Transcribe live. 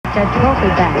that trophy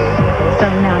back. So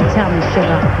now tell me,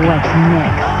 sugar, what's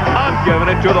next? I'm giving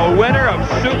it to the winner of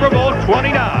Super Bowl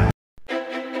 29.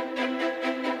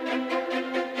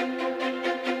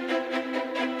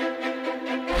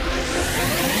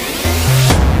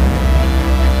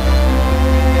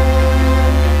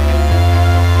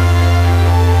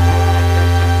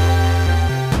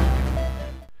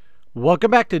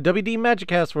 Welcome back to WD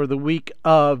Magicast for the week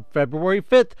of February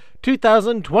 5th,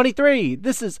 2023.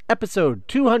 This is episode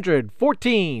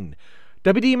 214.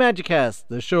 WD Magicast,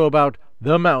 the show about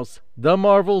the mouse, the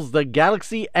Marvels, the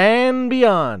galaxy, and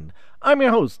beyond. I'm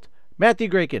your host, Matthew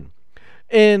Graken.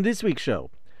 In this week's show,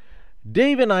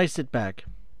 Dave and I sit back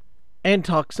and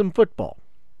talk some football.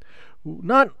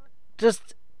 Not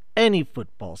just any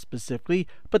football specifically,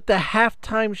 but the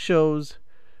halftime shows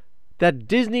that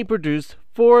Disney produced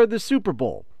for the Super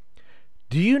Bowl.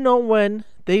 Do you know when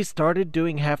they started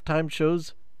doing halftime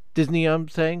shows, Disney, I'm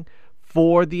saying,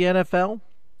 for the NFL?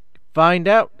 Find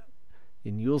out,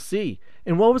 and you'll see.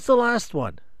 And what was the last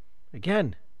one?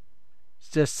 Again,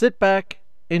 just sit back,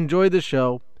 enjoy the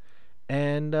show,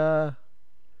 and I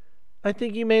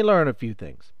think you may learn a few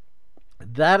things.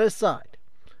 That aside,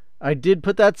 I did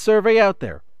put that survey out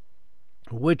there.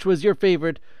 Which was your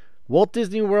favorite Walt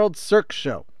Disney World Circus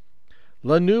show?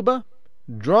 La Nuba,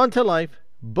 Drawn to Life,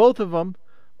 both of them,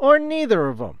 or neither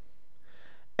of them?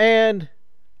 And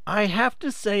I have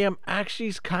to say I'm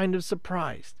actually kind of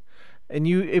surprised. And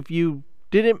if you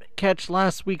didn't catch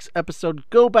last week's episode,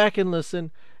 go back and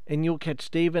listen, and you'll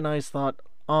catch Dave and I's thoughts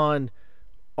on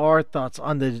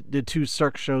the two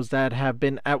circus shows that have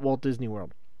been at Walt Disney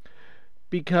World.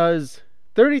 Because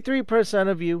 33%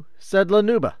 of you said La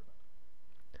Nuba.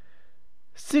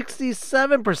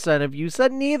 67% of you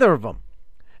said neither of them.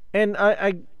 And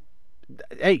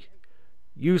hey,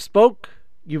 you spoke,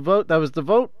 you vote, that was the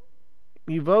vote,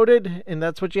 you voted, and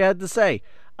that's what you had to say.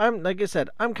 Like I said,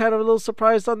 I'm kind of a little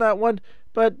surprised on that one,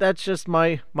 but that's just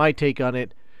my take on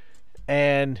it.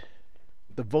 And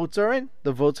the votes are in,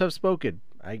 the votes have spoken.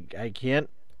 I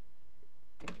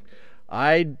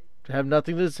have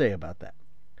nothing to say about that.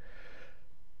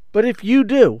 But if you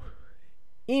do,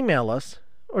 email us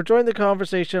or join the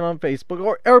conversation on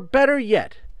Facebook, or better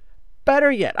yet,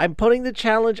 I'm putting the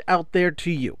challenge out there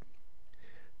to you.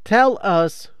 Tell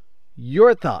us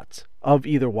your thoughts of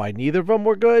either why neither of them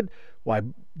were good, why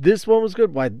this one was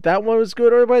good, why that one was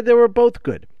good, or why they were both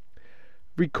good.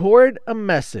 Record a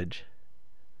message.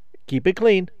 Keep it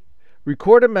clean.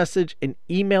 Record a message and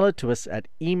email it to us at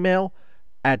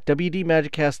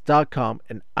email@wdmagicast.com,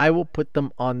 and I will put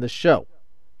them on the show.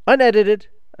 Unedited,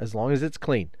 as long as it's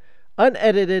clean.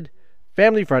 Unedited,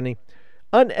 family-friendly,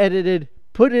 unedited,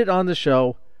 put it on the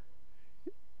show.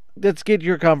 Let's get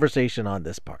your conversation on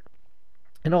this part.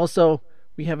 And also,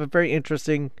 we have a very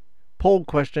interesting poll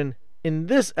question in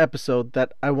this episode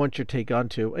that I want your take on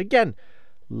too. Again,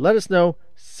 let us know.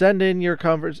 Send in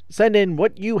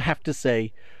what you have to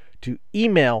say to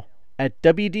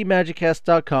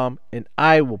email@wdmagicast.com, and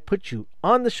I will put you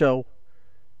on the show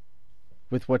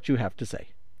with what you have to say.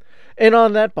 And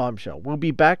on that bombshell, we'll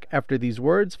be back after these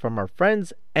words from our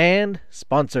friends and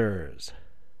sponsors.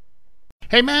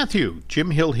 Hey Matthew,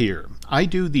 Jim Hill here. I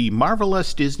do the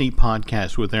Marvelous Disney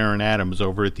podcast with Aaron Adams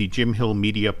over at the Jim Hill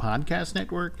Media Podcast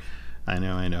Network. I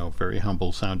know, very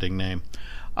humble sounding name.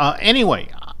 Anyway,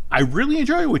 I really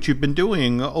enjoy what you've been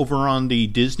doing over on the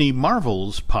Disney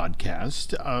Marvels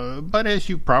podcast, but as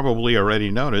you probably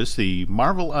already noticed, the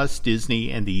Marvel Us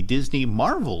Disney and the Disney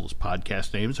Marvels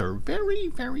podcast names are very,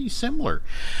 very similar,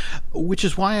 which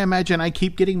is why I imagine I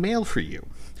keep getting mail for you.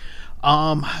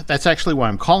 That's actually why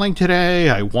I'm calling today.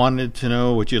 I wanted to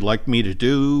know what you'd like me to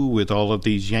do with all of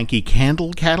these Yankee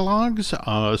Candle catalogs,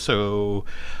 so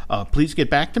please get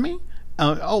back to me.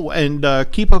 And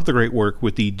keep up the great work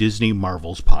with the Disney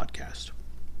Marvels podcast.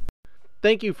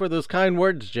 Thank you for those kind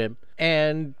words, Jim.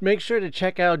 And make sure to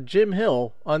check out Jim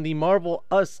Hill on the Marvel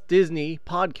Us Disney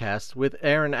podcast with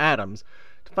Aaron Adams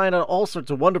to find out all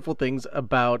sorts of wonderful things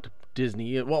about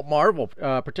Disney, well, Marvel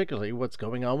particularly, what's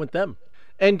going on with them.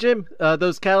 And Jim,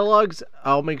 those catalogs,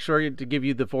 I'll make sure to give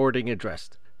you the forwarding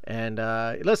address. And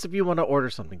unless if you want to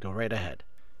order something, go right ahead.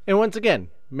 And once again,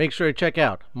 make sure to check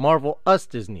out Marvel Us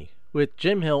Disney with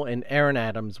Jim Hill and Aaron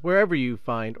Adams wherever you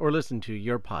find or listen to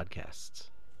your podcasts.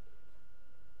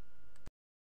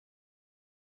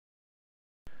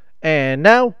 And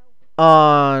now,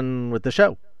 on with the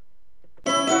show.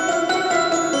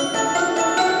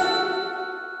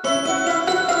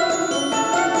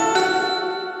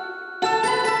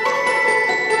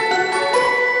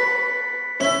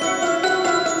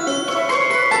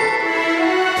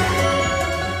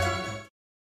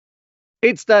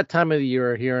 It's that time of the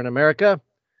year here in America.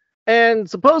 and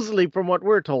supposedly, from what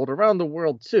we're told, around the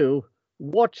world too,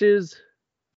 watches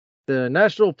the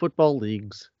National Football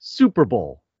League's Super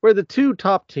Bowl, where the two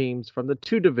top teams from the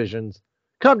two divisions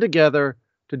come together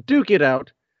to duke it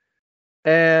out.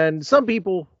 And some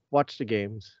people watch the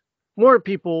games, more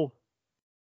people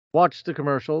watch the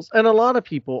commercials, and a lot of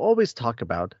people always talk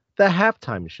about the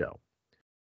halftime show.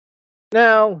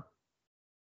 Now,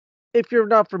 if you're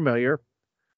not familiar,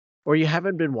 or you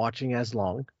haven't been watching as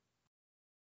long,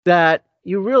 that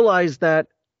you realize that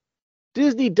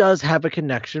Disney does have a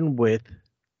connection with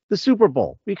the Super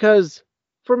Bowl, because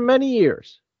for many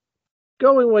years,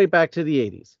 going way back to the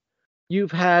 80s,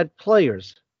 you've had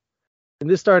players, and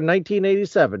this started in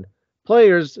 1987,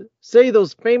 players say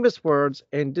those famous words,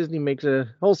 and Disney makes a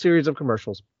whole series of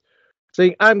commercials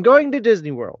saying, "I'm going to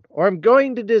Disney World," or "I'm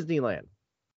going to Disneyland."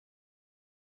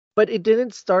 But it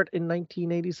didn't start in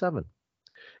 1987.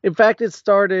 In fact, it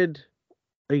started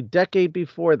a decade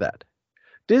before that.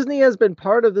 Disney has been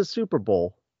part of the Super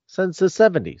Bowl since the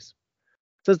 70s.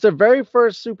 Since the very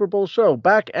first Super Bowl show,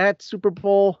 back at Super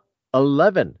Bowl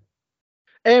 11.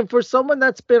 And for someone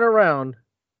that's been around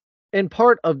and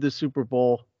part of the Super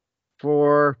Bowl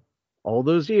for all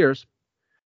those years,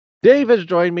 Dave has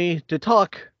joined me to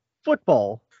talk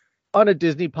football on a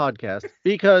Disney podcast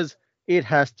because it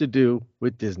has to do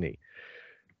with Disney.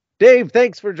 Dave,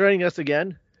 thanks for joining us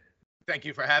again. Thank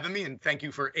you for having me, and thank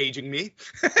you for aging me.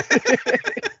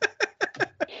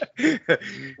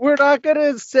 We're not going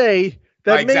to say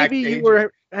that maybe you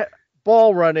were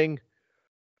ball running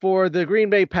for the Green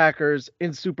Bay Packers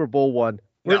in Super Bowl I.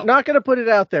 We're not going to put it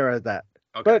out there as that.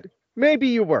 Okay. But maybe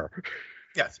you were.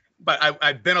 Yes, but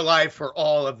I've been alive for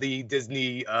all of the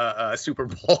Disney Super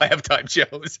Bowl halftime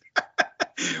shows.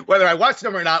 Whether I watched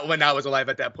them or not when I was alive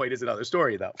at that point is another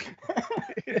story, though.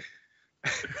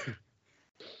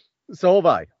 So have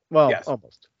I. Well, yes.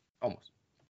 Almost.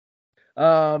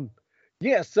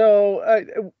 Yeah,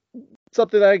 so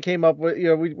something that I came up with,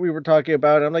 we were talking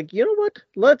about, I'm like, you know what?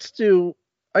 Let's do,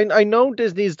 I know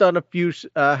Disney's done a few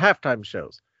halftime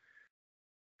shows.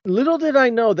 Little did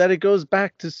I know that it goes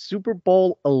back to Super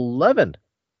Bowl 11.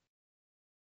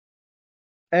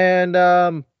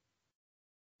 And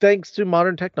thanks to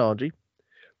modern technology,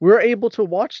 we're able to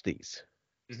watch these.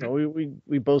 Mm-hmm. So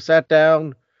we both sat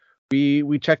down,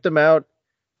 we checked them out,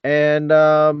 and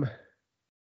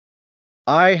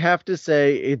I have to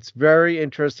say it's very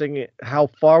interesting how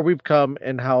far we've come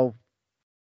and how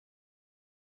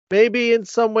maybe in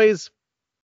some ways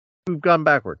we've gone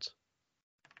backwards.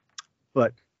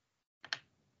 But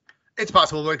it's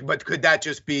possible, but could that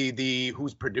just be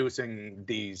who's producing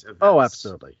these events? Oh,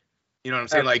 absolutely. You know what I'm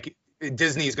saying? Like,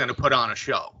 Disney's going to put on a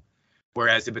show,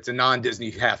 whereas if it's a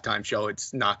non-Disney halftime show,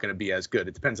 it's not going to be as good.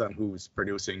 It depends on who's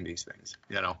producing these things,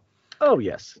 Oh,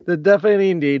 yes. Definitely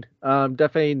indeed.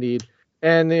 Definitely indeed.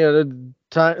 And, the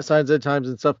signs of times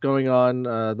and stuff going on.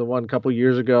 The one couple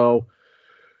years ago,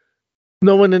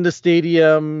 no one in the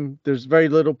stadium. There's very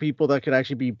little people that could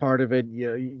actually be part of it.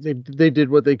 They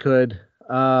did what they could.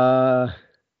 So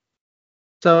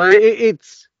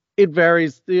it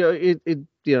varies. It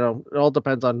all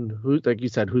depends on who, like you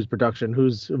said, who's production,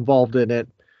 who's involved in it.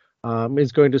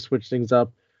 Is going to switch things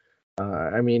up.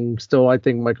 Still, I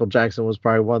think Michael Jackson was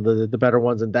probably one of the better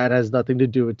ones, and that has nothing to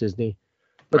do with Disney.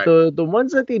 But right. the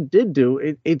ones that they did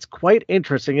do, it's quite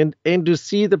interesting, and to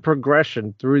see the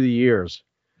progression through the years.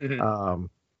 Mm-hmm.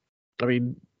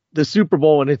 The Super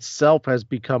Bowl in itself has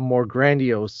become more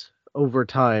grandiose over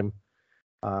time,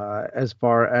 as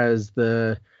far as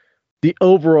the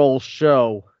overall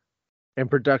show and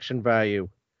production value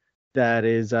that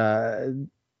is that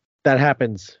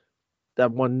happens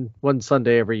that one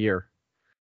Sunday every year.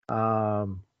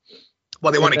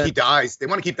 Well, they want to keep the eyes. They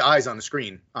want to keep the eyes on the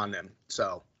screen on them.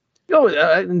 So.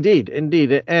 Indeed,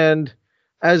 and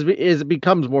as it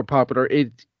becomes more popular,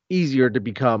 it's easier to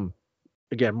become,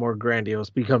 again, more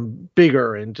grandiose, become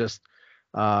bigger, and just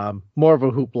more of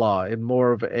a hoopla and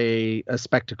more of a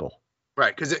spectacle.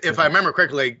 Right, because if I remember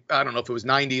correctly, I don't know if it was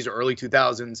 90s or early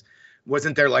 2000s,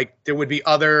 wasn't there there would be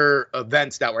other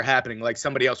events that were happening, like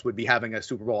somebody else would be having a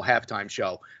Super Bowl halftime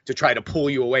show to try to pull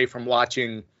you away from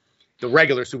watching the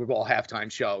regular Super Bowl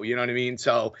halftime show. You know what I mean?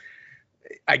 So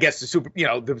I guess the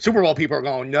Super Bowl people are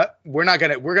going, no, we're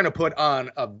going to put on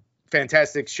a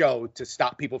fantastic show to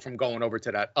stop people from going over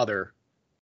to that other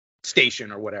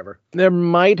station or whatever. There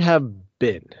might have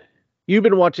been. You've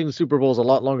been watching the Super Bowls a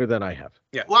lot longer than I have.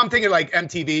 Yeah. Well, I'm thinking like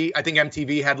MTV. I think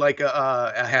MTV had like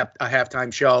a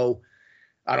halftime show.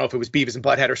 I don't know if it was Beavis and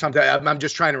Butthead or something. I'm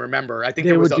just trying to remember. I think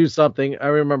they would do something. I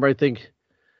remember. I think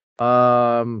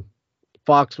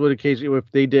Fox would occasionally,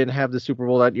 if they didn't have the Super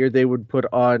Bowl that year, they would put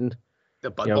on the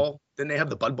Bud Bowl. Didn't they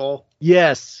have the Bud Ball?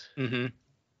 Yes. Mm-hmm.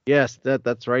 Yes,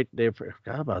 that's right. They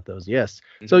forgot about those. Yes.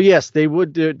 Mm-hmm. So yes, they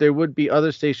would do. There would be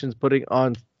other stations putting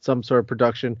on some sort of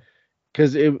production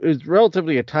because it was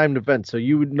relatively a timed event. So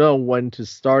you would know when to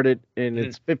start it, and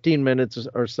it's 15 minutes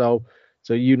or so.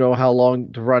 So you know how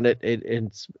long to run it.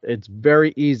 It's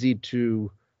very easy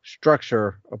to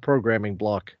structure a programming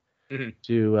block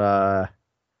to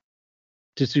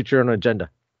suit your own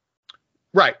agenda.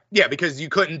 Right. Yeah, because you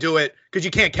couldn't do it because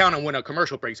you can't count on when a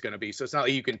commercial break's going to be. So it's not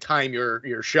like you can time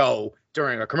your show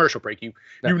during a commercial break. You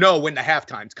know when the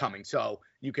halftime's coming, so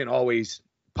you can always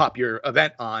pop your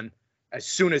event on as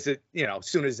soon as it as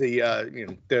soon as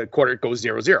the quarter goes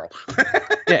 0-0.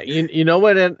 Yeah, you know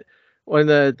when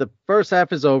the first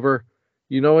half is over,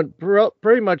 you know when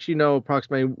pretty much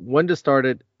approximately when to start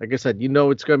it. Like I said,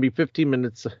 it's going to be 15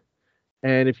 minutes,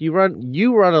 and if you run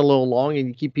a little long and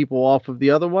you keep people off of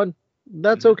the other one,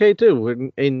 that's okay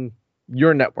too in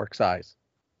your network size.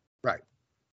 Right.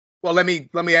 Well, let me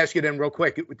ask you then real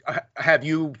quick. Have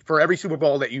you, for every Super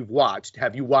Bowl that you've watched,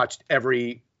 have you watched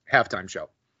every halftime show?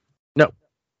 No.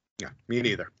 Yeah, me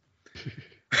neither.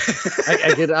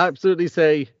 I can absolutely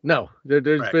say no.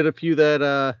 There's been a few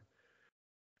that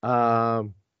I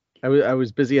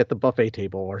was busy at the buffet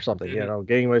table or something,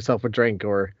 getting myself a drink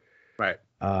or right.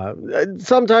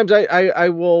 Sometimes I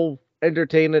will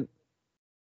entertain it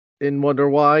and wonder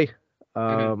why.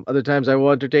 Other times I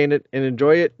will entertain it and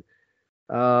enjoy it.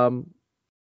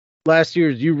 Last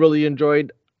year's you really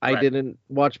enjoyed. I didn't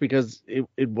watch because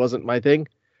it wasn't my thing.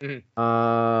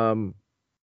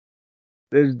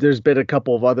 There's been a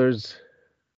couple of others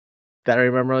that I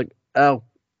remember like, oh,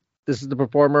 this is the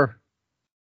performer.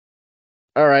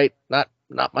 All right, not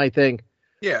my thing.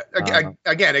 Yeah,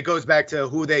 again, it goes back to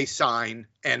who they sign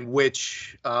and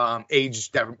which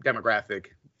age demographic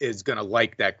is going to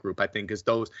like that group, I think, because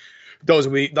those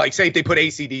would be, like, say if they put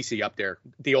AC/DC up there,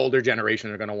 the older generation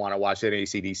are going to want to watch that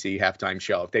AC/DC halftime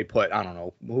show. If they put, I don't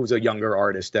know, who's a younger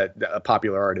artist, a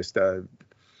popular artist,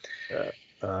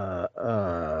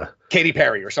 Katy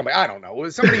Perry or somebody, I don't know,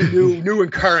 somebody new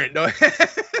and current.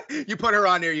 You put her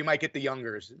on there, you might get the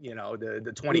youngers,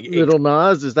 the 28. Little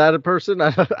Nas, is that a person?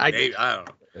 I don't know.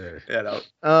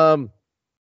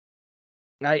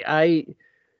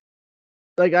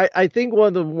 I think one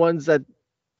of the ones that,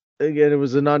 again, it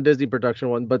was a non-Disney production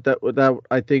one, but that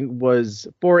I think was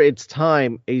for its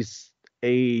time a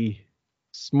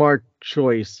smart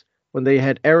choice when they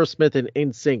had Aerosmith and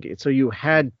NSYNC. So you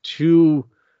had two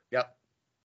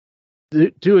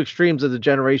extremes of the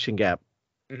generation gap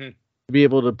to be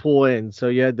able to pull in. So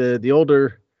you had some of the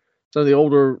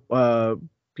older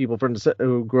people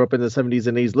who grew up in the 70s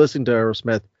and 80s listening to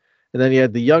Aerosmith. And then you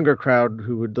had the younger crowd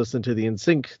who would listen to the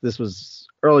NSYNC. This was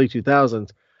early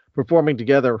 2000s, performing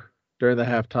together during the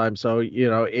halftime. So,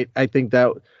 I think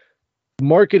that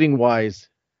marketing wise,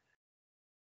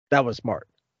 that was smart.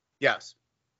 Yes.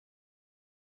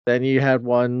 Then you had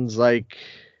ones like,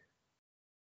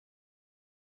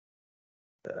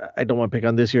 I don't want to pick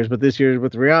on this year's, but this year's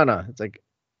with Rihanna, it's like,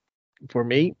 for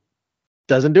me,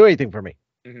 doesn't do anything for me.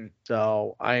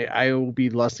 So I will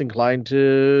be less inclined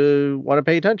to want to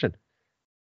pay attention.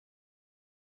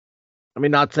 I mean,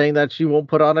 not saying that she won't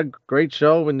put on a great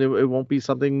show and it won't be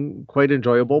something quite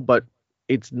enjoyable, but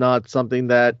it's not something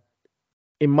that,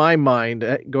 in my mind,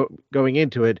 going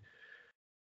into it,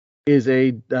 is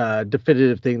a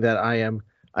definitive thing that I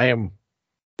am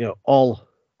all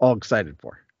excited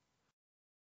for.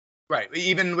 Right.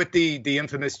 Even with the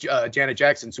infamous Janet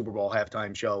Jackson Super Bowl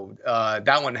halftime show,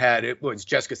 that one it was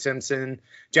Jessica Simpson,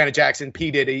 Janet Jackson,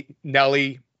 P. Diddy,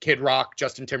 Nelly, Kid Rock,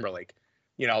 Justin Timberlake.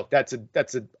 That's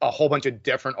a whole bunch of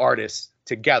different artists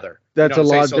together. That's a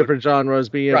lot of different genres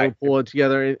being able to pull it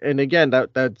together. And again,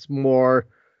 that's more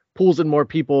pulls in more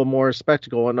people, more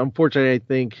spectacle. And unfortunately, I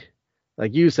think,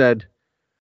 like you said,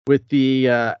 with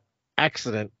the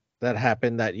accident that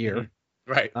happened that year,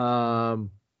 right,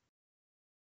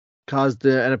 caused the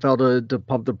NFL to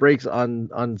pump the brakes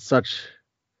on such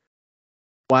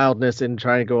wildness and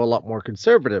trying to go a lot more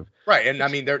conservative. Right, and I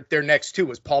mean their next two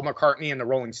was Paul McCartney and the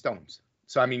Rolling Stones.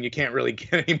 So I mean you can't really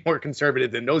get any more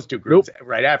conservative than those two groups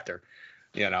right after,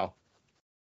 Yeah,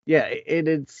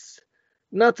 it's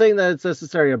not saying that it's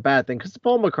necessarily a bad thing because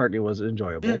Paul McCartney was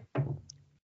enjoyable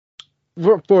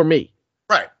for me.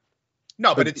 Right.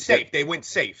 No, but it's safe. They went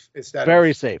safe instead.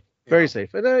 Very safe. Very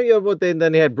safe. And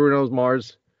then they had Bruno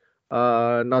Mars.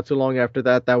 Not too long after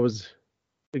that, that was,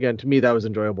 again, to me, that was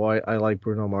enjoyable. I like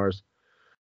Bruno Mars.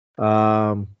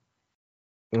 I'm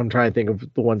trying to think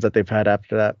of the ones that they've had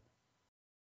after that.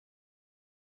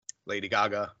 Lady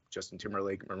Gaga, Justin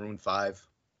Timberlake, Maroon 5.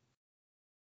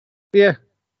 Yeah.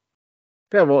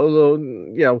 Yeah,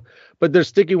 well, but they're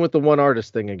sticking with the one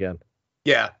artist thing again.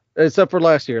 Yeah. Except for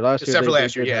last year. Except for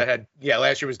last year,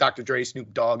 last year was Dr. Dre,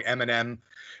 Snoop Dogg, Eminem,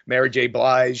 Mary J.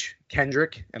 Blige,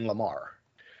 Kendrick, and Lamar.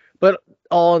 But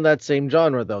all in that same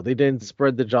genre, though. They didn't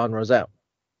spread the genres out.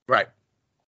 Right.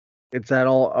 It's that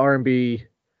all R&B.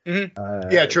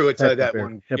 Yeah, true. It's that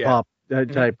one hip hop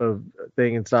type of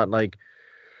thing. It's not like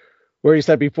where you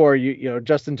said before.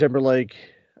 Justin Timberlake,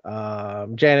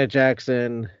 Janet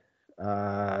Jackson,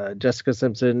 Jessica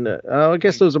Simpson. I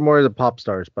guess those are more of the pop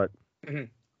stars, but.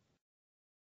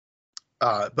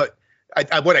 But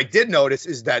what I did notice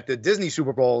is that the Disney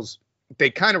Super Bowls, they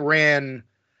kind of ran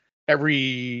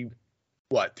every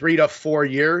 3 to 4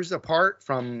 years apart.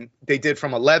 They did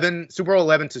from Super Bowl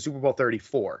 11 to Super Bowl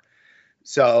 34.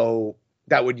 So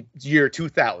that would year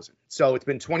 2000. So it's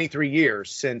been 23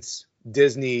 years since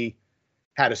Disney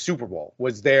had a Super Bowl.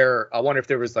 I wonder if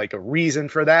there was like a reason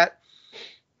for that.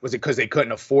 Was it because they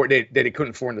couldn't afford they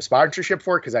couldn't afford the sponsorship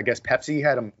for it? Because I guess Pepsi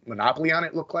had a monopoly on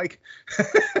it, looked like.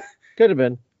 Could have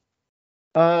been.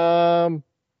 I'm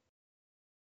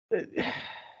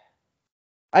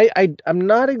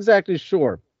not exactly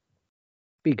sure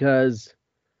because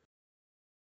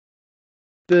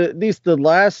the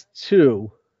last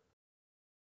two.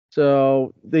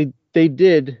 So they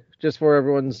did, just for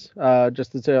everyone's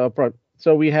just to say up front.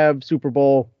 So we have Super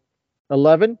Bowl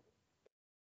 11,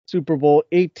 Super Bowl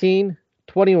 18,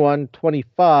 21,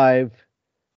 25,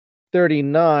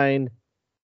 39.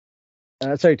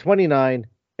 29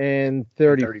 and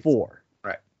 34.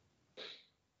 Right.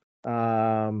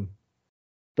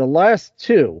 The last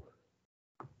two,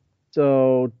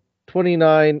 so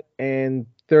 29 and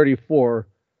 34,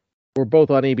 were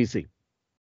both on ABC.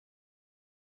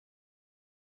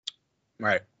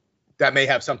 Right. That may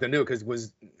have something to do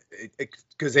because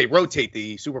they rotate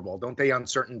the Super Bowl, don't they, on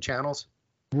certain channels?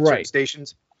 Right. Certain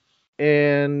stations.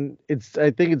 And I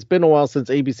think it's been a while since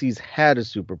ABC's had a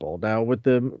Super Bowl. Now, with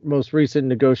the most recent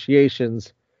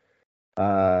negotiations,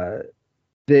 the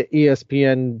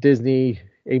ESPN, Disney,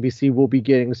 ABC will be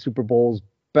getting Super Bowls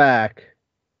back,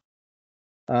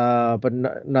 but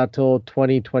not till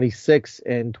 2026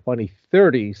 and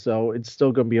 2030. So it's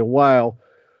still going to be a while.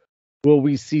 Will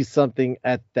we see something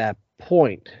at that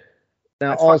point?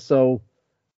 Now, That's also,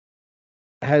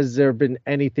 has there been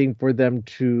anything for them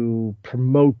to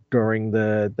promote during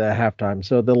the halftime?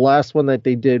 So the last one that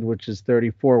they did, which is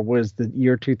 34, was the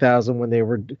year 2000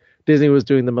 when Disney was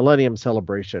doing the Millennium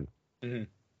Celebration. Mm-hmm.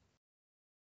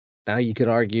 Now you could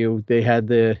argue they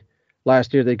had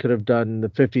last year they could have done the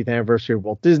 50th anniversary of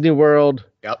Walt Disney World.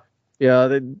 Yep.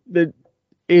 Yeah.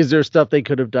 Is there stuff they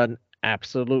could have done?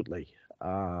 Absolutely.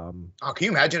 Can you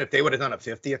imagine if they would have done a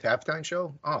 50th halftime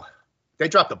show? Oh, they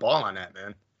dropped the ball on that,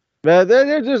 man.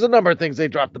 There's a number of things they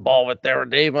dropped the ball with there,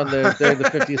 Dave, on the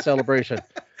 50th celebration.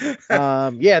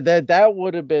 That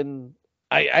would have been.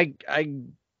 I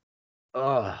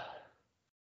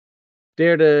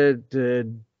dare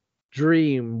to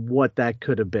dream what that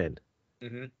could have been.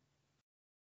 Mm-hmm.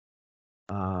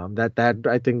 That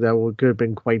I think that could have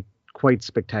been quite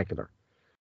spectacular,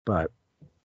 but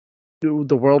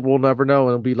the world will never know,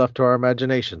 and it'll be left to our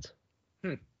imaginations.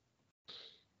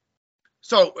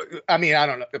 So, I mean, I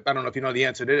don't know if you know the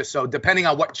answer to this. So, depending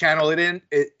on what channel it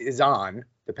is on,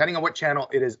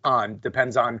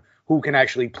 depends on who can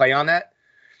actually play on that.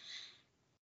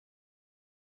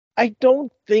 I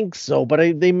don't think so,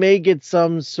 but they may get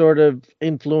some sort of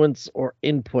influence or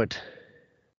input.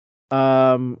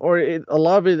 A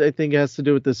lot of it, I think, has to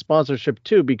do with the sponsorship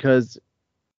too, because,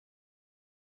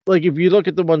 like, if you look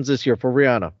at the ones this year for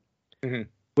Rihanna, mm-hmm.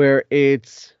 where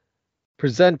it's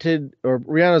presented or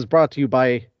Rihanna's brought to you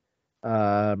by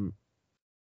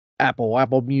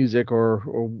Apple Music or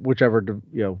whichever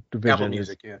division. Apple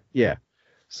Music, yeah.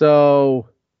 So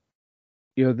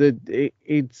they're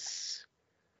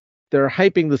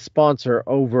hyping the sponsor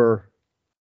over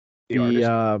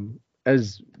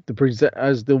as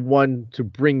the one to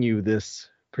bring you this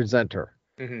presenter.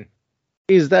 Mm-hmm.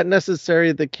 Is that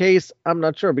necessarily the case? I'm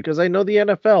not sure, because I know the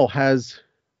NFL has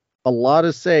a lot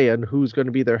of say on who's going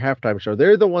to be their halftime show.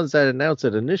 They're the ones that announce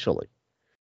it initially.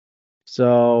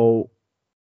 So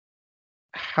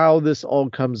how this all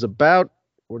comes about,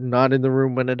 we're not in the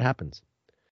room when it happens.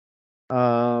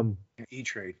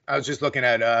 E-Trade. I was just looking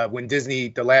at when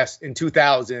Disney, in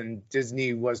 2000,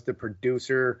 Disney was the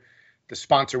producer. The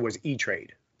sponsor was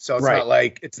E-Trade. So it's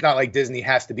not like Disney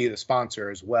has to be the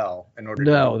sponsor as well in order.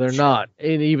 No, they're not.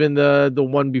 And even the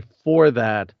one before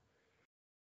that,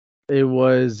 it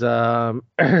was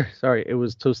it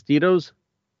was Tostitos.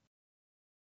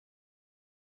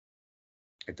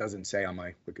 It doesn't say on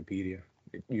my Wikipedia.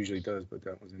 It usually does, but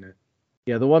that wasn't it.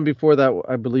 Yeah, the one before that,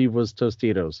 I believe, was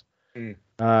Tostitos. Mm.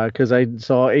 Because I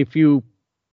saw a few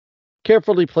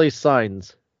carefully placed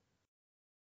signs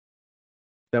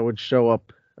that would show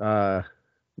up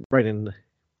right in the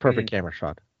perfect camera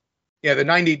shot. Yeah, the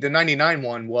 99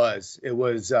 one was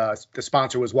the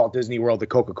sponsor was Walt Disney World, the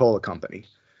Coca-Cola company.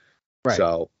 Right.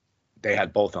 So they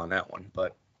had both on that one,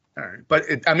 but all right. But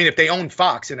if they own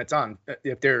Fox and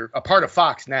if they're a part of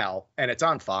Fox now and it's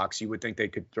on Fox, you would think they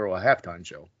could throw a halftime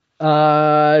show.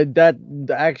 That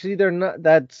actually they're not.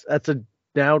 That's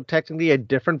now technically a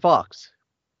different Fox.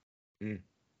 Mm.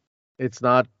 It's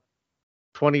not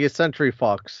 20th Century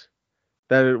Fox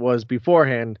that it was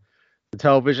beforehand. The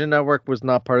television network was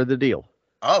not part of the deal.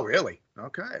 Oh, really?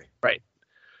 Okay. Right.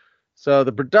 So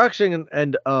the production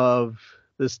end of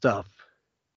this stuff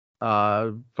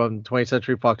from 20th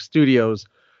Century Fox Studios,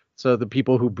 so the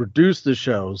people who produce the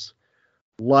shows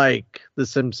like The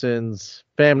Simpsons,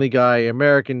 Family Guy,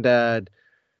 American Dad,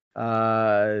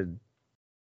 Parker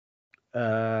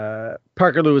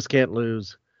Lewis Can't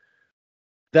Lose,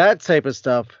 that type of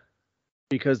stuff,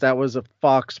 because that was a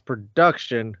Fox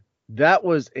production. That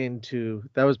was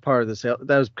part of the sale.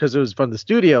 That was because it was from the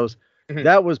studios. Mm-hmm.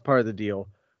 That was part of the deal.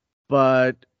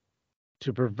 But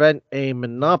to prevent a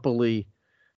monopoly,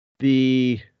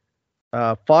 the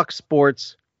Fox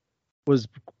Sports was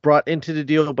brought into the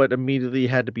deal, but immediately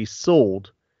had to be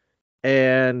sold.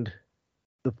 And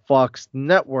the Fox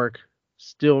network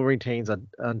still retains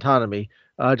autonomy,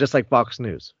 just like Fox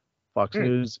News. Fox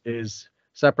News is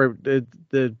separate,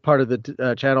 the part of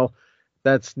the channel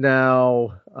that's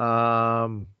now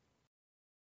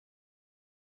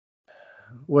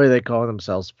what do they call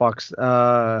themselves? Fox.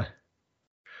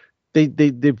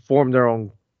 They formed their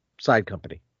own side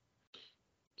company.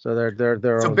 So they're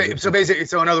so basically,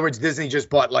 so in other words, Disney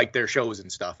just bought like their shows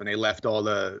and stuff, and they left all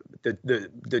the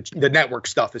network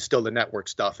stuff is still the network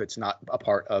stuff. It's not a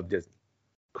part of Disney.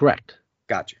 Correct.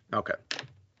 Gotcha. Okay.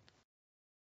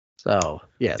 So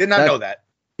yeah, did not know that.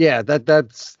 Yeah,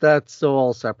 that's still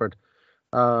all separate.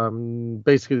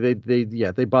 Basically,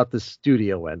 they bought the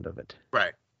studio end of it.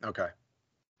 Right. Okay.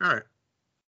 All right.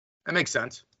 That makes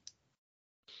sense.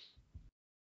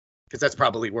 Because that's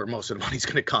probably where most of the money's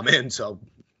going to come in. So.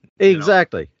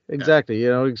 Exactly. You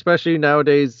know, especially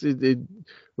nowadays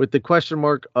with the question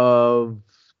mark of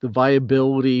the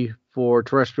viability for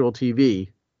terrestrial TV.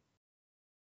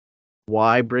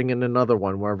 Why bring in another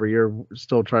one wherever you're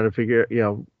still trying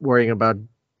to worrying about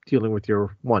dealing with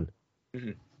your one?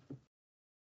 Mm-hmm.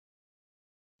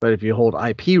 But if you hold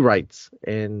IP rights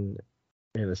in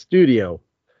a studio,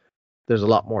 there's a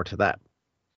lot more to that.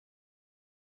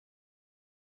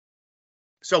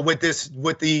 So with the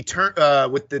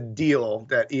deal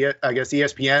that I guess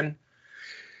ESPN,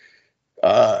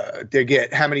 they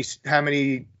get how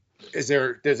many is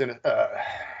there?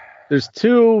 There's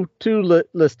two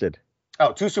listed.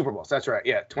 Oh, 2 Super Bowls. That's right.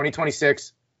 Yeah,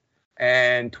 2026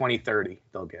 and 2030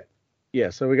 they'll get.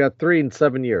 Yeah, so we got 3 in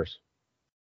 7 years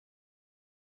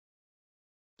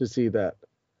to see that.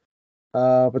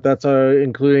 But that's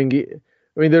including.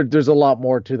 I mean, there's a lot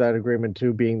more to that agreement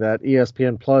too, being that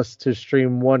ESPN Plus to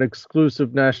stream one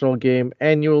exclusive national game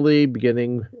annually,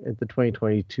 beginning at the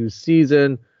 2022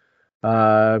 season,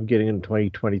 getting in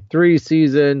 2023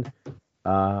 season,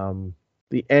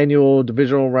 the annual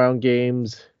divisional round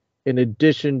games, in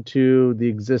addition to the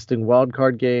existing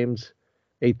wildcard games,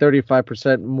 a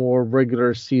 35% more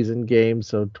regular season games,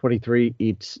 so 23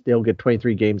 each. They'll get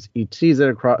 23 games each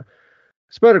season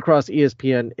spread across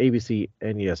ESPN, ABC,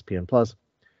 and ESPN Plus.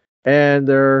 And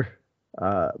their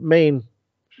main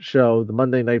show, the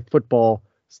Monday Night Football,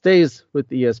 stays with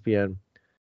ESPN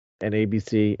and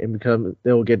ABC, and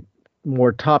they'll get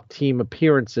more top team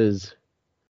appearances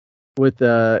with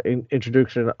the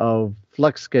introduction of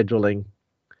flex scheduling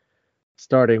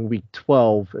starting week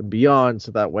 12 and beyond.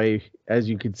 So that way, as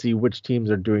you can see which teams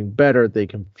are doing better, they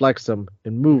can flex them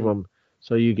and move them,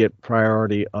 so you get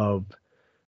priority of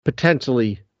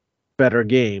potentially better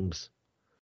games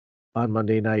on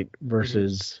Monday night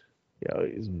versus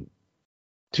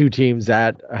two teams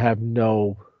that have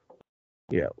no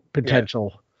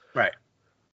potential. Yeah. Right.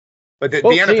 But the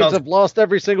Both NFL teams have lost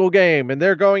every single game, and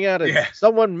they're going at it. Yeah.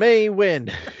 Someone may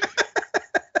win.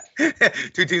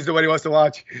 2 teams nobody wants to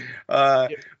watch.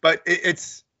 But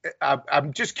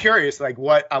I'm just curious, like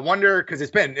what I wonder, because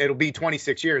it'll be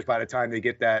 26 years by the time they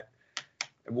get that.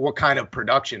 What kind of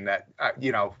production that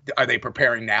are they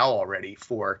preparing now already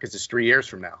for? Because it's 3 years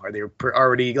from now. Are they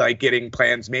already like getting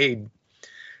plans made?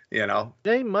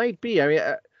 They might be. I mean,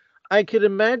 I could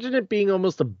imagine it being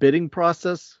almost a bidding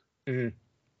process. Mm-hmm.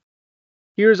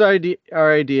 Here's our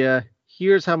idea.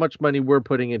 Here's how much money we're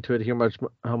putting into it.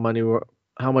 How money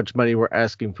how much money we're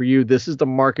asking for you. This is the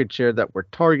market share that we're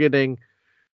targeting.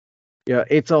 Yeah,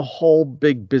 it's a whole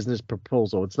big business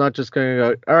proposal. It's not just going to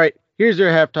go, all right, here's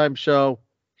your halftime show.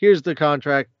 Here's the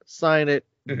contract. Sign it.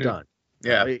 Done.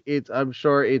 Yeah. I'm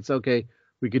sure it's okay.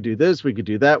 We could do this. We could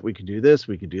do that. We could do this.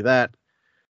 We could do that.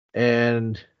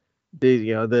 And the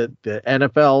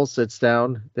NFL sits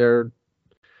down. Their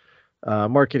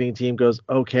marketing team goes,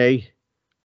 okay,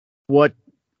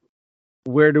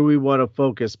 where do we want to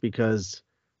focus? Because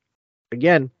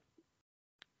again,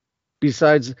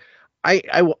 besides,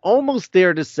 I will almost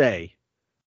dare to say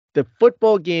the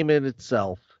football game in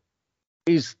itself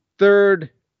is third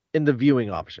in the viewing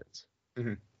options.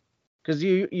 Because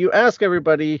you ask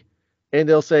everybody and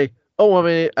they'll say, oh, I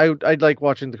mean, I'd like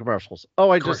watching the commercials. Oh,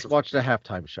 I just watched a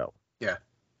halftime show.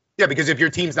 Yeah, because if your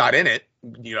team's not in it,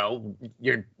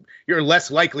 you're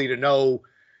less likely to know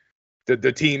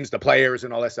the teams, the players,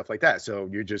 and all that stuff like that. So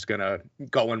you're just gonna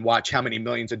go and watch how many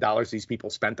millions of dollars these people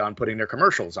spent on putting their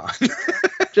commercials on.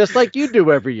 Just like you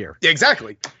do every year.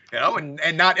 Exactly.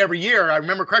 And not every year. I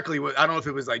remember correctly. I don't know if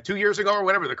it was like 2 years ago or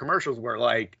whatever. The commercials were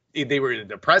like they were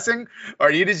depressing,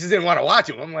 or you just didn't want to watch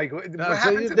them. I'm like, what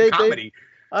happened to the comedy?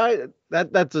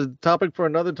 That's a topic for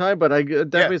another time, but I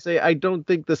definitely say I don't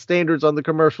think the standards on the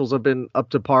commercials have been up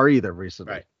to par either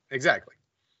recently. Right. Exactly.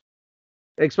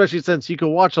 Especially since you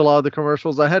can watch a lot of the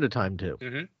commercials ahead of time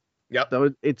too. Yep.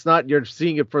 So it's not you're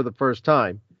seeing it for the first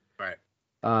time. Right.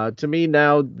 To me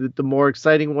now, the more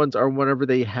exciting ones are whenever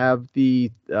they have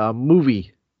the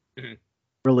movie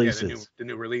releases. Yeah, the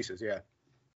new releases. Yeah.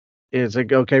 It's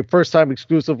like, okay, first time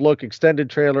exclusive look, extended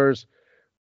trailers,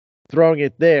 throwing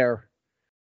it there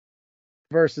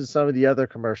versus some of the other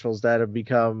commercials that have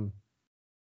become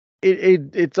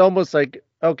it's almost like,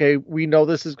 okay, we know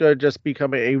this is going to just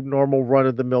become a normal run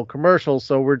of the mill commercial,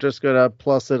 so we're just going to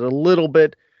plus it a little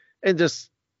bit and just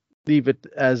leave it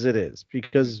as it is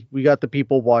because we got the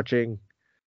people watching.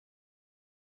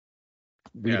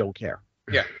 We don't care.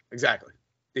 Yeah, exactly.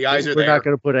 The eyes are We're there. not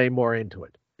going to put any more into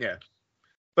it. Yeah.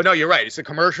 But no, you're right. It's the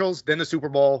commercials, then the Super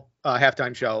Bowl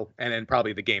halftime show, and then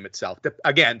probably the game itself.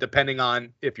 Again, depending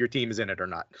on if your team is in it or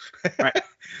not. Right.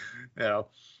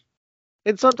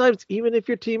 And sometimes even if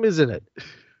your team is in it.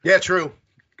 Yeah, true.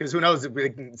 Because who knows,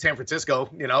 San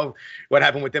Francisco, what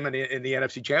happened with them in the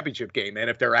NFC Championship game. And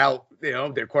if they're out,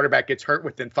 their quarterback gets hurt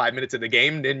within 5 minutes of the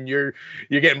game, then you're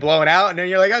getting blown out. And then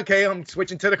you're like, okay, I'm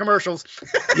switching to the commercials.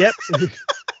 Yep.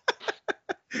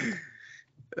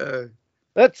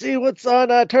 Let's see what's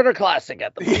on Turner Classic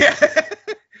at the moment. Yeah.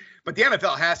 But the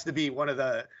NFL has to be one of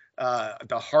the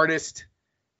hardest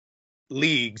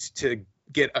leagues to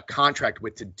get a contract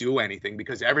with to do anything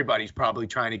because everybody's probably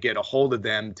trying to get a hold of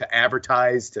them to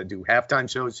advertise, to do halftime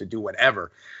shows, to do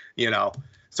whatever,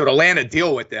 So to land a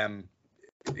deal with them,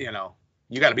 you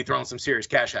got to be throwing some serious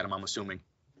cash at them, I'm assuming.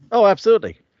 Oh,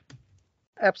 absolutely.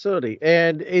 Absolutely.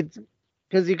 And it's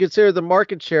because you consider the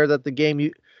market share that the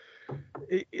game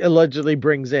allegedly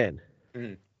brings in.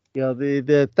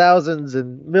 The thousands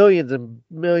and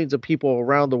millions of people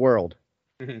around the world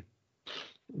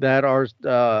that are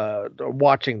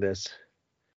watching this,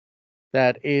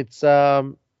 that it's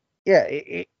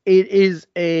it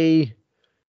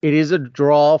is a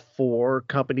draw for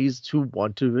companies to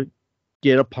want to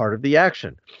get a part of the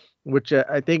action, which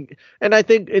I think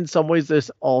in some ways this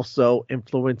also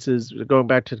influences, going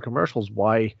back to the commercials,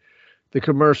 why the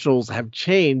commercials have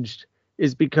changed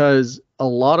is because a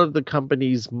lot of the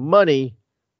company's money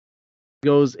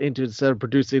goes into, instead of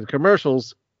producing the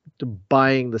commercials, to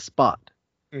buying the spot.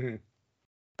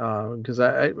 Because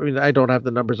I mean, I don't have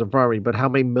the numbers in front of me, but how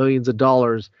many millions of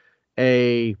dollars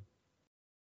a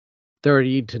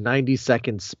 30 to 90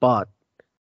 second spot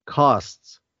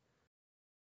costs,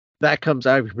 that comes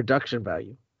out of your production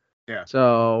value. Yeah.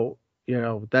 So,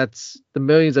 that's the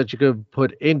millions that you could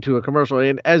put into a commercial.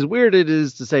 And as weird it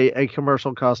is to say a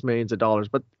commercial costs millions of dollars,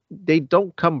 but they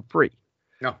don't come free.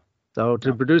 No. So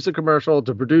to produce a commercial,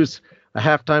 to produce a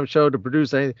halftime show, to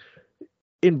produce anything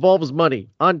involves money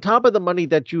on top of the money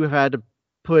that you have had to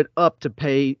put up to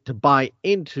pay to buy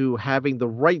into having the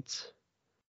rights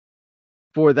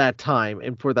for that time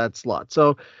and for that slot.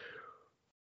 So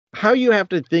how you have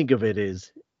to think of it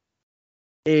is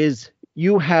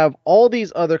you have all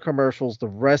these other commercials the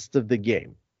rest of the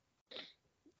game.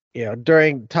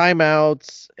 During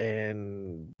timeouts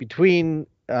and between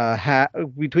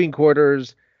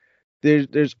quarters,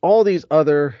 there's all these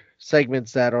other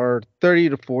segments that are 30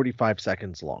 to 45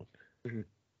 seconds long.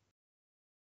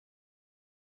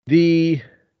 The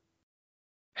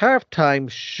halftime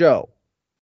show,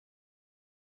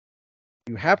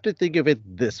 you have to think of it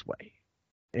this way.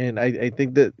 And I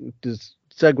think that this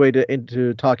segue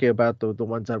into talking about the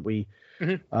ones that we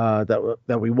Mhm.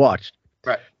 that we watched.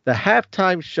 Right. The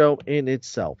halftime show in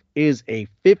itself is a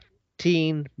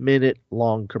 15-minute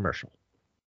long commercial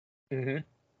Mm-hmm.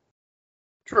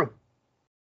 True.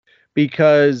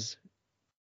 because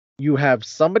you have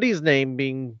somebody's name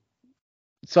being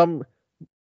some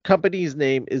company's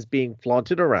name is being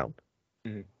flaunted around.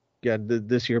 Mhm. Again,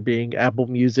 this year being Apple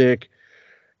Music.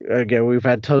 Again, we've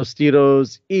had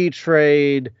Tostitos,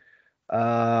 E-Trade,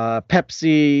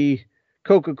 Pepsi,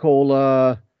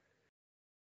 Coca-Cola,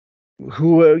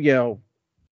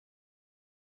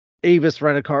 Avis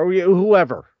Rent-A-Car,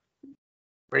 whoever.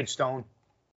 Bridgestone.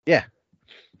 Yeah.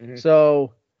 Mhm.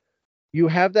 So you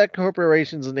have that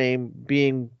corporation's name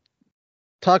being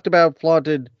talked about,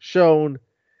 flaunted, shown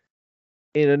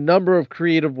in a number of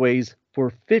creative ways for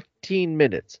 15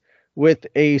 minutes with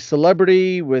a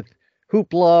celebrity, with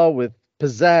hoopla, with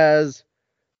pizzazz,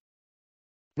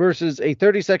 versus a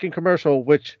 30-second commercial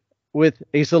which with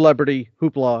a celebrity,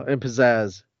 hoopla, and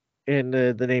pizzazz and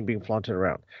the name being flaunted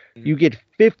around. Mhm. You get a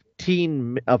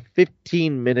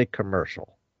 15-minute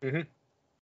commercial. Mhm.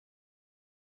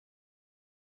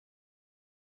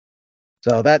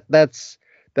 So that's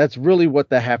really what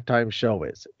the halftime show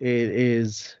is. It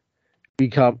is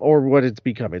become, or what it's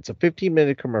become. It's a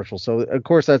 15-minute commercial. So of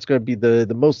course that's going to be the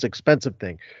most expensive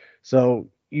thing. So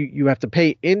you have to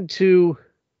pay into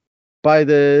buy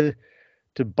the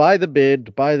bid,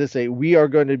 to buy this, say we are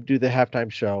going to do the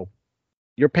halftime show.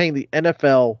 You're paying the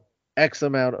NFL X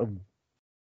amount of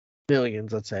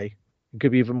millions, let's say. It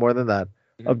could be even more than that,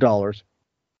 of dollars.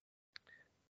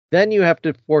 Then you have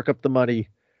to fork up the money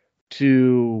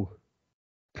to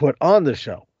put on the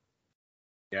show.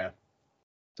 Yeah.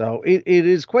 So it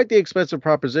is quite the expensive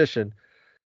proposition.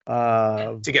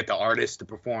 To get the artist to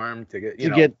perform, to get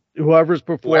Get whoever's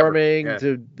performing, yeah.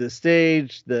 to the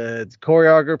stage, the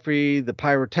choreography, the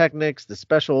pyrotechnics, the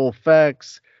special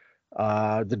effects,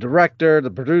 the director,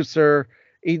 the producer.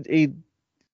 It's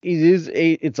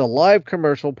a live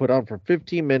commercial put on for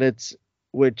 15 minutes,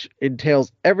 which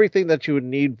entails everything that you would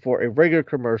need for a regular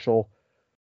commercial,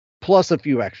 plus a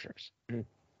few extras.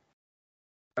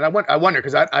 And I wonder,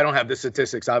 because I don't have the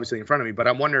statistics obviously in front of me, but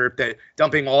I wonder if that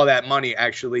dumping all that money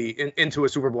actually into a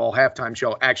Super Bowl halftime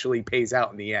show actually pays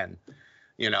out in the end.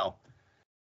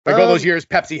 Like all those years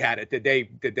Pepsi had it. Did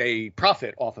they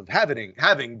profit off of getting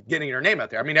their name out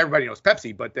there? I mean, everybody knows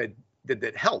Pepsi, but did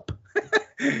that help?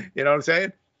 You know what I'm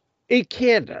saying? It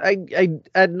can't. I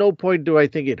at no point do I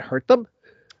think it hurt them.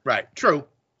 Right. True.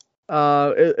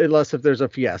 Unless if there's a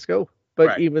fiasco. But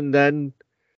Right. even then,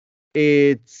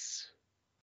 there's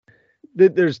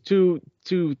two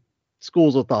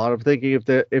schools of thought of thinking if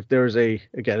there's a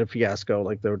fiasco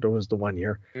like there was the one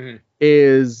year,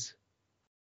 is,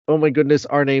 oh my goodness,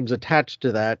 our name's attached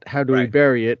to that. How do we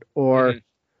bury it? Or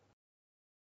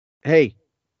hey,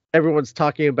 everyone's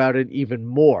talking about it even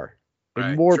more.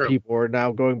 And more true. people are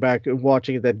now going back and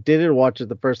watching it that didn't watch it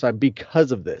the first time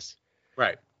because of this.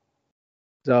 Right.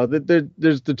 So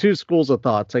there's the two schools of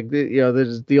thoughts. Like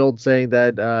there's the old saying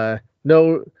that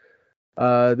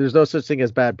there's no such thing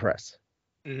as bad press.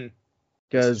 This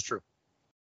Because is true.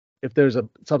 if there's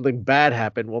something bad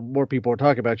happen, well, more people are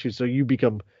talking about you, so you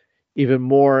become even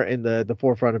more in the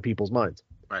forefront of people's minds.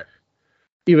 Right.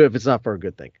 Even if it's not for a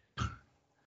good thing.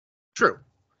 True.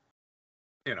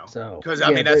 So, because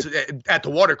I mean that's at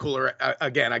the water cooler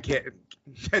again. I can't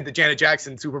the Janet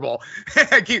Jackson Super Bowl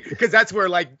because that's where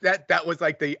like that was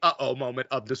like the moment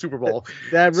of the Super Bowl.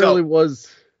 That really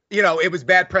was. It was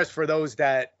bad press for those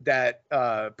that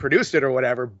produced it or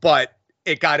whatever, but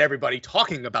it got everybody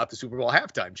talking about the Super Bowl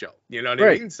halftime show. You know what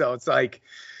I mean? So it's like,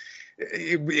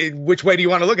 which way do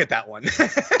you want to look at that one?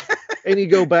 And you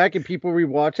go back and people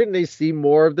rewatch it and they see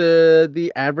more of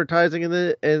the advertising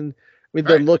and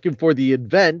they're looking for the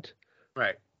event,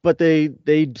 right? But they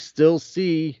still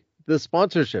see the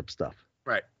sponsorship stuff,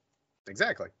 right?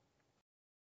 Exactly.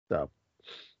 So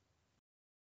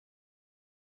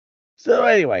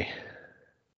anyway,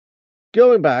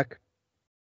 going back,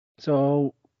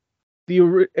 and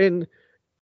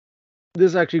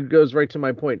this actually goes right to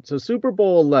my point. So Super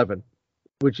Bowl 11,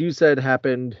 which you said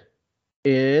happened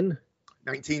in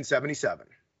 1977.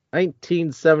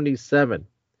 1977.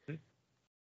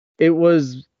 It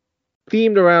was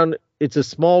themed around It's a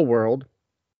Small World,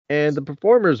 and the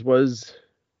performers was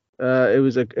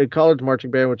a college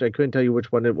marching band, which I couldn't tell you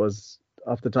which one it was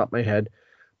off the top of my head,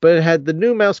 but it had the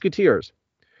New Mouseketeers.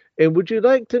 And would you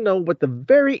like to know what the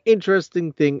very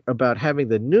interesting thing about having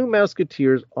the New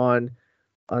Mouseketeers on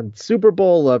Super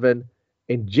Bowl 11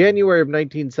 in January of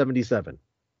 1977?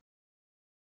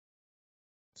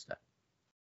 What's that?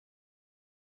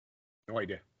 No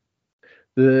idea.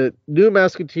 The new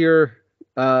Mouseketeer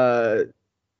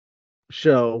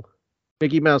show,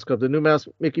 Mickey Mouse Club, the new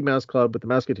Mickey Mouse Club with the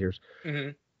Mouseketeers,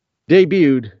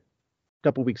 debuted a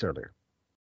couple weeks earlier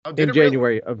in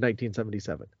January of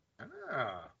 1977.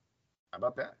 Ah, how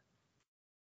about that?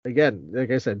 Again,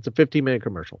 like I said, it's a 15-minute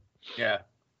commercial. Yeah.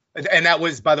 And that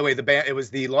was, by the way, the band. It was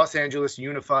the Los Angeles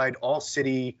Unified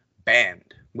All-City Band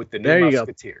with the new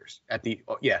Musketeers at the.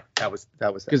 Oh, yeah, that was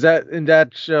because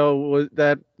that show was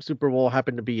that Super Bowl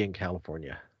happened to be in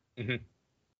California. Mm-hmm.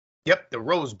 Yep, the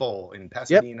Rose Bowl in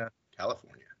Pasadena,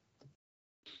 California.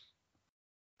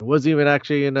 It wasn't even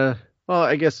actually in a. Well,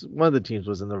 I guess one of the teams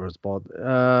was in the Rose Bowl.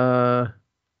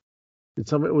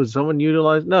 Was someone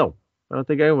utilized? No, I don't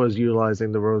think anyone was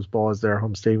utilizing the Rose Bowl as their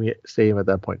home stadium at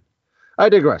that point. I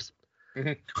digress.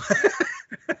 Mm-hmm.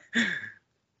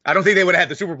 I don't think they would have had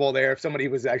the Super Bowl there if somebody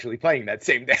was actually playing that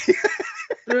same day.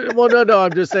 Well, no.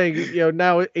 I'm just saying,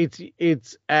 now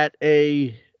it's at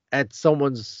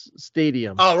someone's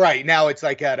stadium. Oh, right. Now it's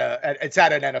like it's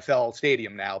at an NFL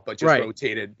stadium now, but just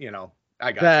rotated.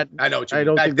 I got that. I know what you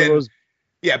mean. Back then,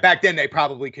 back then they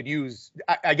probably could use.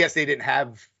 I guess they didn't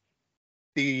have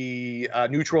the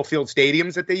neutral field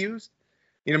stadiums that they used.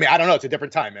 You know what I mean? I don't know. It's a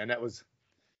different time, man. That was.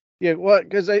 Yeah, well,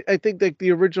 because I think that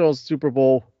the original Super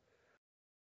Bowl,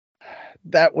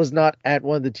 that was not at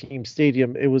one of the team's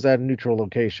stadium. It was at a neutral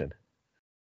location.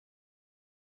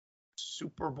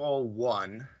 Super Bowl I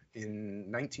in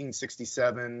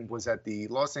 1967 was at the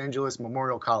Los Angeles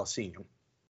Memorial Coliseum.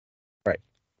 Right.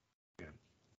 Yeah.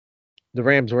 The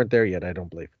Rams weren't there yet, I don't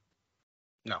believe.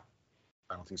 No,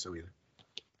 I don't think so either.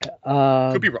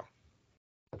 Could be wrong.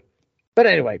 But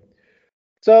anyway,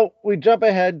 so we jump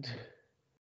ahead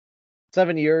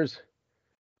 7 years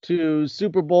to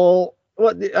Super Bowl.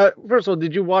 Well, first of all,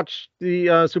 did you watch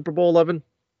the Super Bowl 11?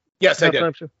 Yes, I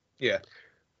did. Show? Yeah.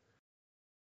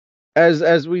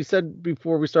 As we said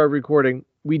before we started recording,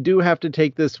 we do have to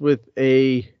take this with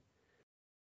a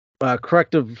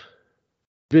corrective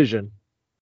vision,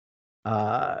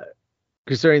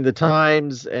 considering the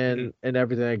times and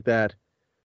everything like that.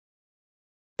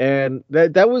 And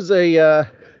that was a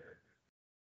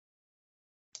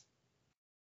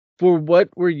for what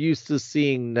we're used to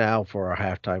seeing now for our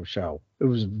halftime show. It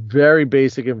was very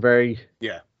basic and very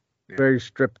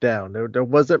stripped down. There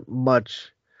wasn't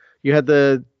much. You had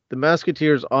the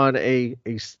Mouseketeers on a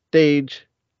stage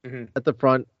at the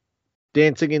front,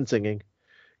 dancing and singing.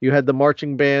 You had the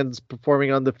marching bands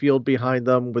performing on the field behind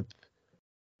them with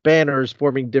banners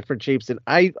forming different shapes. And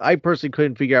I personally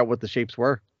couldn't figure out what the shapes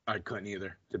were. I couldn't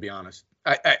either, to be honest.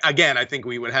 I think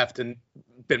we would have to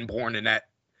been born in that,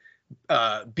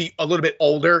 be a little bit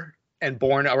older and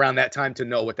born around that time to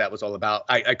know what that was all about.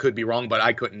 I could be wrong, but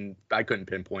I couldn't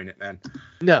pinpoint it, man.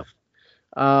 No.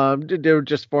 They were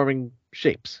just forming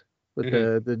shapes with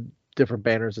the different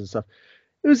banners and stuff.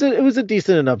 It was a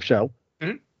decent enough show.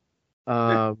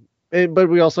 But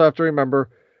we also have to remember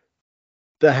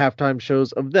the halftime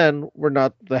shows of then were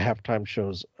not the halftime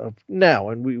shows of now,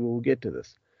 and we will get to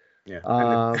this. Yeah,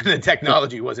 and the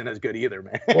technology wasn't as good either,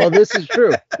 man. Well, this is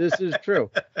true.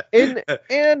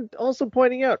 And also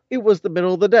pointing out, it was the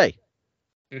middle of the day.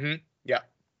 Yeah.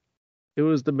 It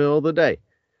was the middle of the day.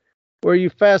 Where you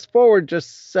fast forward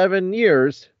just 7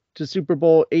 years to Super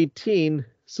Bowl 18,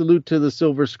 Salute to the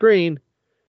Silver Screen,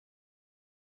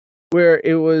 where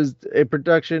it was a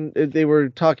production. They were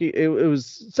talking. It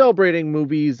was celebrating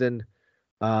movies and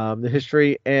the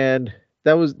history, and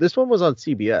this one was on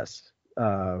CBS.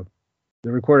 The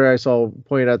recorder I saw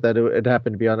pointed out that it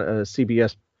happened to be on a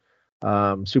CBS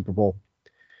Super Bowl,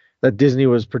 that Disney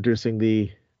was producing the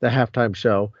halftime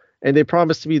show, and they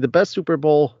promised to be the best Super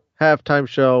Bowl halftime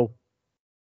show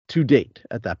to date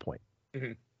at that point.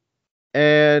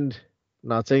 And I'm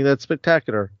not saying that's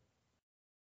spectacular,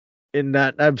 in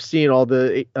that I've seen all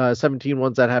the 17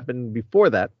 ones that happened before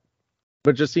that,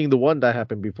 but just seeing the one that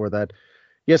happened before that,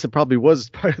 yes, it probably was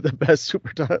part of the best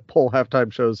Super Bowl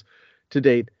halftime shows to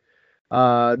date.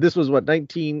 This was what,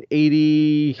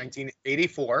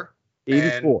 1984.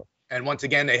 84. And once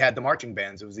again, they had the marching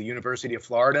bands. It was the University of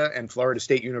Florida and Florida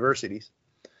State Universities.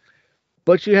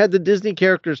 But you had the Disney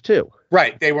characters too.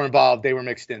 Right. They were involved. They were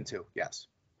mixed in too. Yes.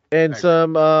 And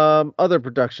some other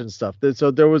production stuff.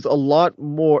 So there was a lot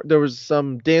more. There was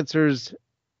some dancers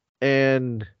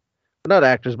and not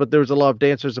actors, but there was a lot of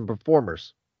dancers and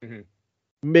performers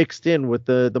mixed in with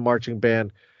the marching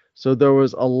band. So there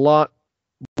was a lot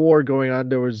more going on.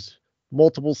 There was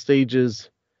multiple stages,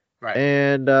 right?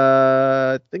 And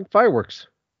I think fireworks.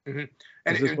 And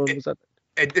it's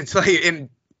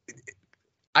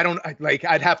like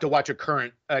I'd have to watch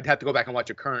I'd have to go back and watch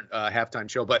a current halftime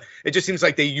show, but it just seems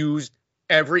like they used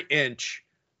every inch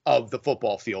of the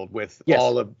football field with Yes.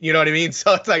 all of, you know what I mean?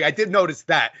 So it's like, I did notice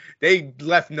that they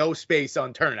left no space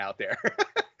unturned out there.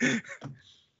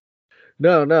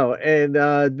 No. And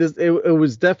it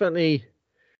was definitely,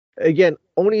 again,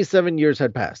 only 7 years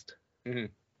had passed. Mhm.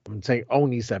 I'm saying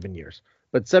only 7 years,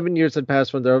 but 7 years had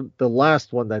passed from the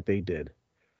last one that they did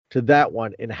to that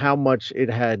one, and how much it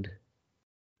had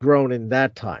grown in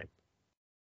that time,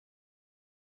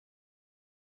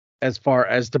 as far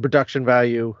as the production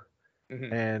value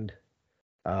Mhm. and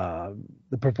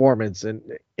the performance and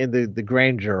the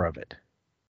grandeur of it.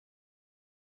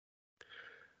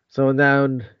 So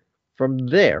now from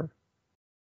there,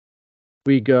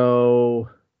 we go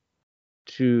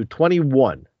to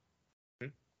 21.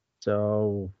 Mhm.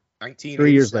 So 1987.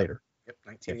 3 years later. Yep,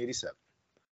 1987.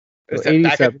 So Is that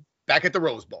 87. back at the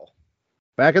Rose Bowl.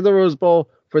 Back at the Rose Bowl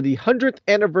for the 100th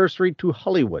anniversary to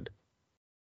Hollywood.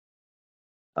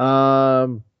 I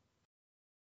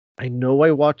know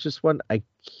I watched this one. I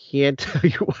can't tell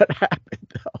you what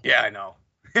happened though. Yeah, I know.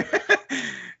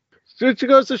 So it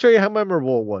goes to show you how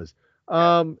memorable it was.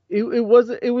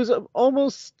 It was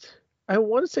almost, I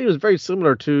want to say it was very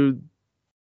similar to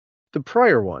the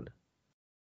prior one.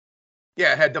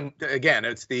 Yeah, it had them again.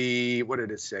 It's the, what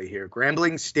did it say here?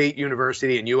 Grambling State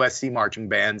University and USC marching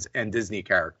bands and Disney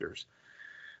characters.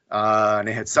 And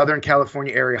they had Southern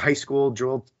California area high school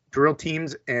drill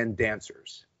teams and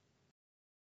dancers.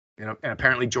 And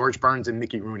apparently George Burns and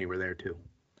Mickey Rooney were there too.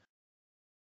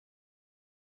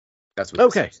 That's what.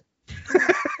 Okay.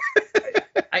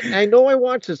 I know I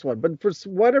watched this one, but for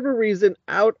whatever reason,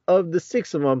 out of the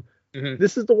 6 of them, Mhm.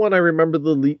 this is the one I remember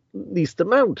the least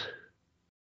amount.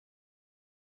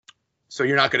 So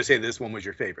you're not going to say this one was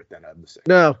your favorite then? Out of the 6.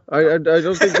 No, I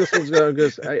don't think this one's going to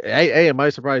go. Hey, am I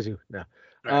surprising you? No.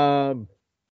 Right.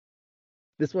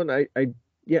 This one, I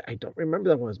don't remember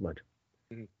that one as much.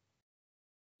 Mhm.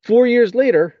 4 years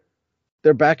later,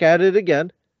 they're back at it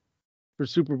again for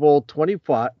Super Bowl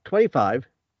 25.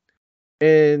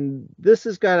 And this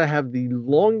has got to have the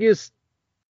longest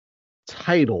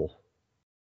title,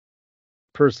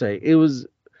 per se. It was,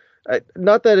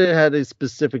 not that it had a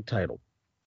specific title,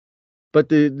 but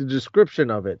the description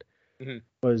of it Mhm.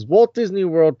 was Walt Disney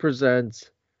World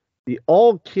presents the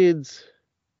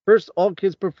first all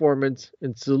kids performance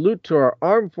in salute to our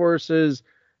armed forces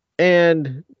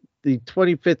and the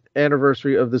 25th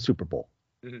anniversary of the Super Bowl.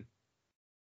 Mhm.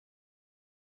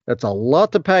 That's a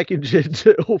lot to package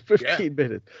into 15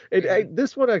 minutes.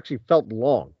 This one actually felt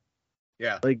long.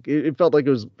 Yeah. Like it felt like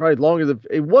it was probably longer than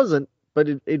it wasn't, but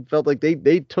it felt like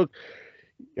they took.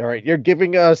 All right, you're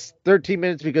giving us 13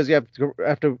 minutes because you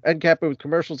have to end cap it with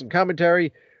commercials and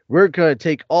commentary. We're gonna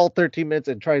take all 13 minutes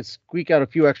and try and squeak out a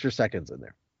few extra seconds in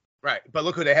there. Right. But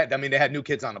look who they had. I mean, they had New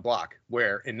Kids on the Block,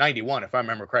 where in 91, if I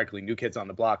remember correctly, New Kids on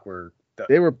the Block were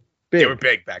They were big. they were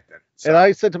big back then. So, And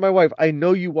I said to my wife, I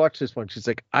know you watched this one. She's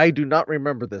like, I do not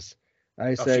remember this.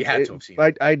 I said, she had to have seen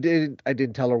it. I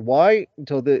didn't tell her why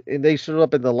until and they showed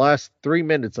up in the last 3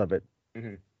 minutes of it.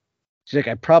 Mhm. She's like,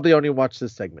 I probably only watched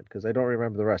this segment because I don't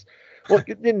remember the rest. Well,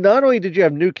 not only did you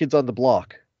have New Kids on the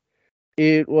Block,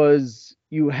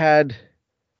 you had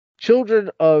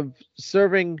children of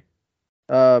serving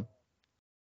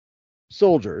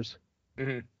soldiers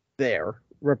Mhm. there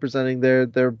representing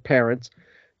their parents.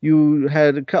 You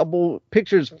had a couple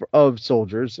pictures of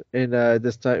soldiers in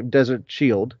this time Desert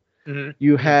Shield. Mhm.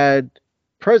 You had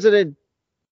President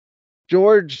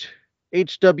George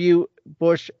H.W.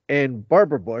 Bush and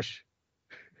Barbara Bush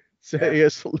saying a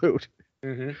salute.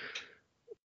 Mhm.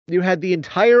 You had the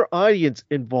entire audience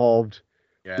involved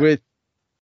Yeah. with,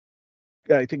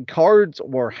 I think, cards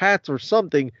or hats or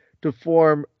something to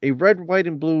form a red, white,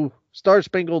 and blue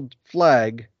star-spangled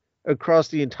flag across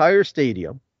the entire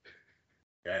stadium.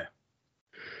 Yeah.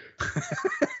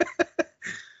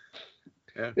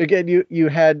 Again, you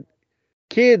had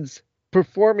kids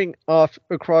performing off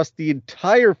across the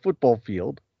entire football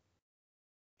field.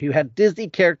 You had Disney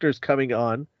characters coming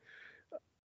on.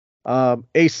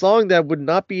 A song that would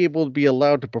not be able to be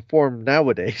allowed to perform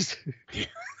nowadays.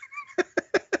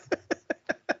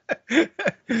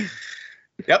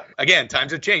 Yep. Again,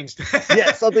 times have changed.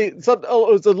 Yeah, something. Oh,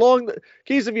 it was along. In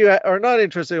case if you are not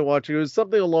interested in watching, it was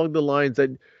something along the lines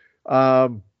that,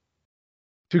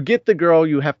 to get the girl,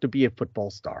 you have to be a football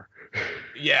star.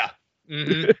 Yeah.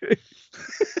 Mhm.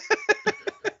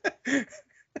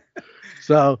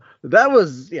 So that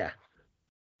was, yeah.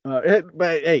 But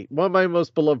hey, one of my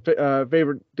most beloved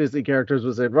favorite Disney characters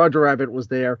was in Roger Rabbit was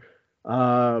there.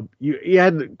 You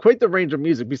had quite the range of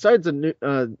music besides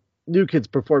the new kids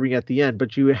performing at the end,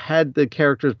 but you had the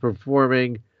characters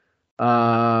performing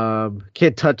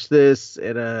Can't Touch This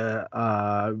and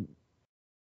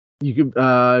You could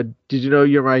Did You Know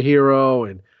You're My Hero,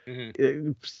 and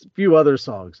a few other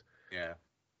songs. Yeah.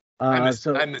 I miss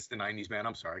the 90s, man.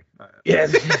 I'm sorry. Yeah,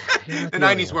 the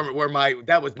 90s were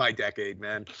that was my decade,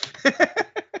 man.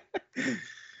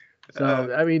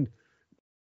 So I mean,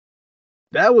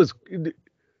 that was,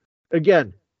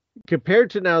 again,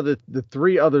 compared to now the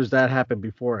three others that happened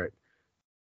before it.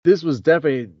 This was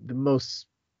definitely the most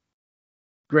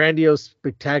grandiose,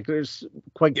 spectacular,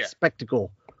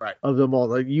 spectacle of them all.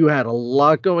 Like, you had a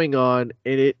lot going on,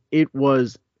 and it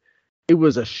was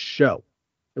a show.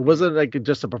 It wasn't like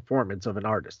just a performance of an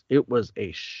artist. It was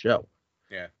a show.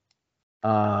 Yeah.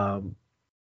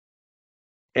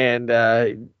 And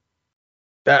that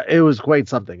it was quite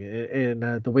something,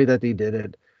 and the way that they did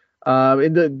it.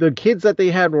 And the kids that they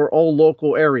had were all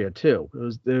local area too.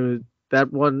 There was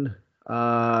that one.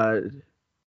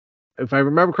 If I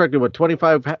remember correctly,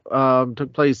 25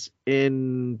 took place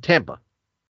in Tampa,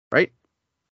 right?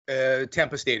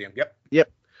 Tampa Stadium. Yep.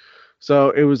 Yep.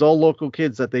 So it was all local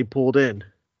kids that they pulled in.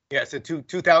 Yeah, so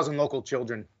 2,000 local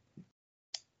children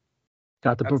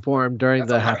got to perform during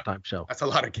the halftime show. That's a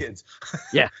lot of kids.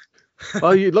 Yeah.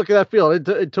 Well, you look at that field.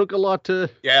 It took a lot to.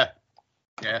 Yeah.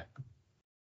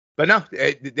 But no,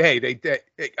 hey,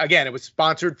 again, it was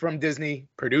sponsored from Disney,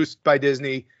 produced by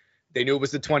Disney. They knew it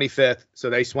was the 25th, so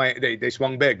they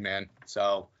swung big, man.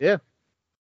 So yeah.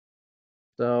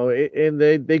 So and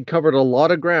they covered a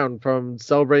lot of ground, from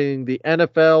celebrating the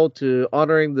NFL to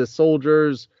honoring the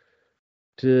soldiers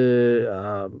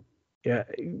to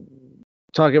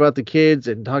talking about the kids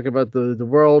and talking about the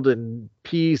world and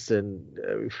peace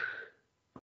and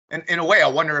in a way, I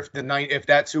wonder if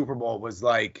that Super Bowl was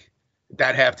like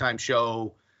that halftime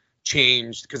show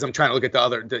changed, because I'm trying to look at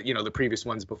the previous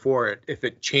ones before it, if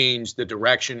it changed the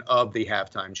direction of the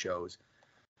halftime shows.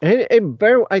 And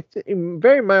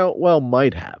very well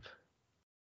might have,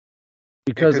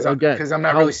 because I'm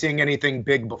not really seeing anything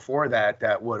big before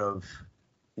that would have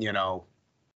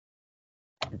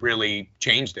really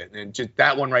changed it. And just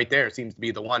that one right there seems to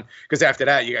be the one, because after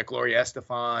that you got Gloria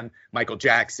Estefan, Michael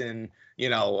Jackson,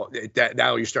 now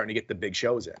you're starting to get the big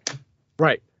shows in.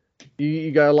 Right.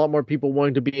 You got a lot more people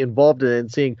wanting to be involved in it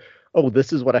and seeing, oh,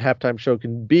 this is what a halftime show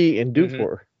can be and do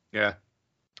for. Yeah.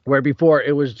 Where before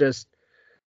it was just,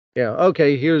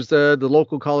 okay, here's the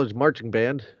local college marching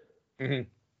band. Mm-hmm.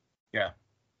 Yeah.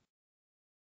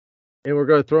 And we're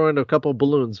going to throw in a couple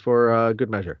balloons for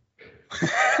good measure.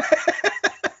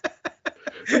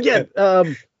 But yeah,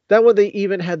 that one, they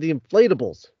even had the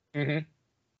inflatables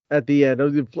at the end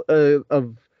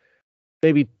of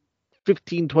maybe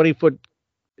 15, 20-foot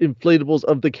inflatables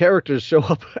of the characters show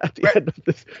up at the end of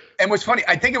this. And what's funny,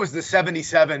 I think it was the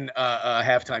 77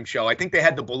 halftime show. I think they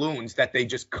had the balloons that they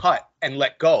just cut and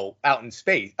let go out in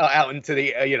space, out into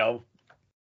the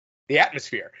the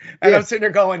atmosphere. And I'm sitting there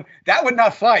going, that would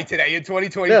not fly today in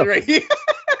 2023.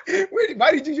 Yeah.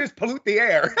 Why did you just pollute the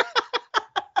air?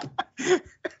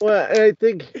 Well, I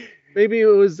think maybe it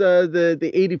was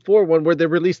the 84 one where they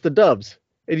released the doves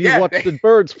and you watch the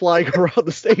birds flying around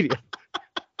the stadium.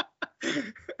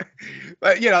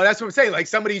 But that's what I'm saying. Like,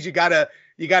 somebody's you gotta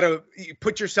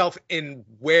put yourself in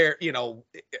where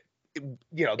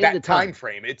that time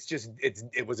frame. It's just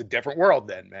it was a different world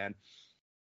then, man.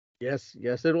 Yes,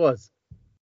 it was.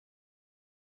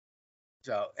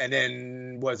 So, and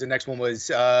then the next one was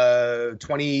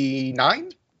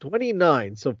 29.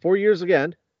 29. So 4 years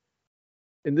again.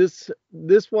 And this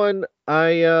one,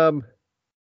 I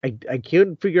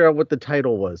couldn't figure out what the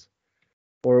title was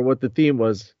or what the theme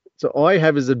was. So all I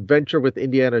have is Adventure with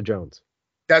Indiana Jones.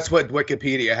 That's what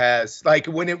Wikipedia has. Like,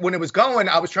 when it was going,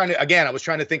 I was trying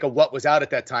to think of what was out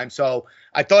at that time. So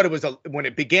I thought it was when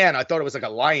it began, I thought it was like a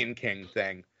Lion King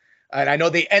thing. And I know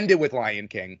they ended with Lion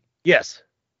King. Yes.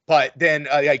 But then,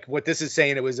 like what this is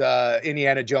saying, it was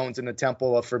Indiana Jones and the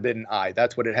Temple of Forbidden Eye.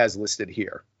 That's what it has listed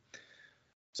here.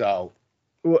 So,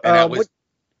 what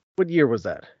year was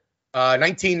that?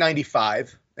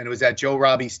 1995, and it was at Joe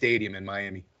Robbie Stadium in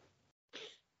Miami.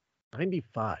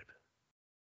 95.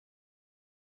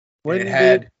 When it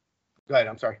had. Go ahead.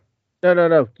 I'm sorry.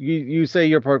 No. You say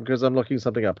your part, because I'm looking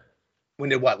something up. When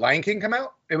did Lion King come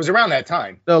out? It was around that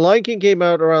time. No, Lion King came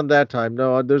out around that time.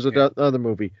 No, there's another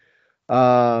movie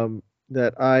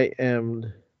that I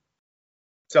am.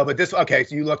 So, but this, okay,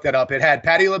 so you looked that up. It had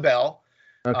Patti LaBelle.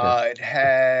 Okay. It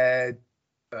had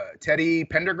Teddy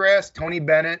Pendergrass, Tony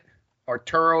Bennett,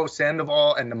 Arturo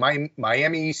Sandoval, and the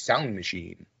Miami Sound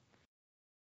Machine.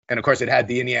 And of course, it had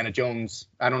the Indiana Jones.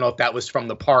 I don't know if that was from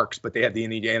the parks, but they had the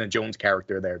Indiana Jones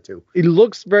character there too. It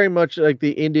looks very much like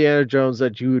the Indiana Jones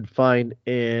that you would find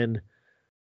in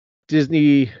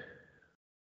Disney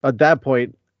at that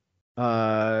point.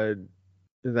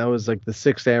 that was like the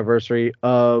 6th anniversary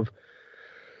of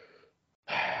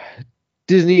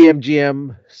Disney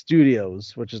MGM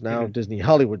Studios, which is now Disney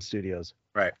Hollywood Studios.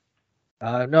 Right.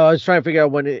 No, I was trying to figure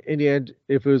out when if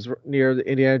it was near the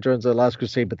Indiana Jones and the Last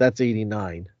Crusade, but that's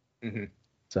 89.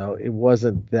 So it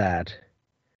wasn't that.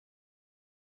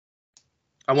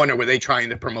 I wonder, were they trying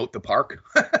to promote the park?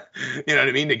 You know what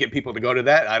I mean? To get people to go to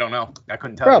that? I don't know. I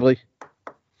couldn't tell. Probably.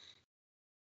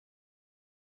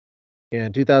 Yeah,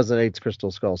 2008's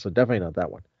Crystal Skull, so definitely not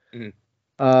that one.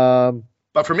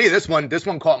 But for me, this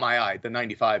one caught my eye, the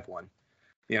 95 one.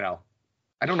 You know,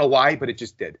 I don't know why, but it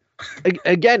just did.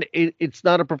 Again, it's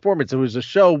not a performance. It was a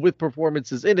show with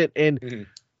performances in it, and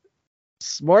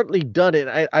smartly done it.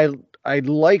 I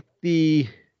like they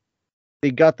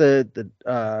got the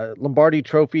Lombardi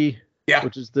Trophy,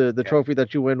 which is the trophy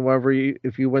that you win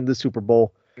if you win the Super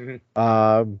Bowl.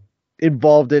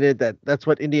 Involved in it. That's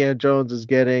what Indiana Jones is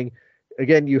getting.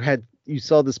 Again, you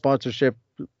saw the sponsorship,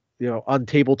 on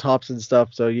tabletops and stuff.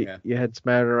 So you had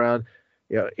smattered around.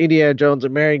 Indiana Jones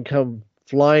and Marion come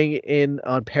flying in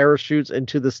on parachutes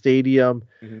into the stadium.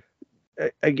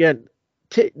 Again,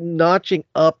 notching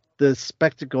up the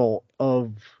spectacle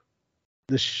of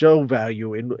the show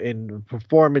value in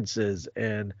performances.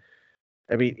 And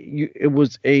I mean, it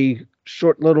was a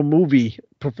short little movie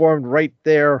performed right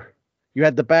there. You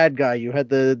had the bad guy, you had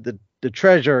the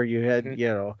treasure, you had,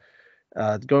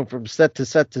 going from set to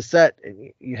set to set,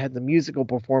 and you had the musical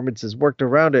performances worked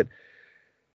around it.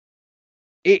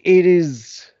 It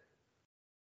is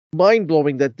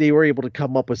mind-blowing that they were able to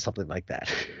come up with something like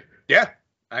that. Yeah,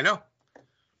 I know.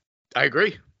 I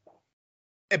agree.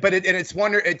 But it's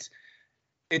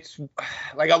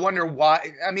like, I wonder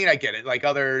why. I mean, I get it. Like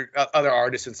other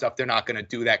artists and stuff, they're not going to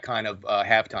do that kind of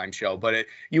halftime show. But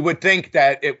you would think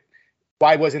that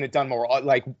why wasn't it done more?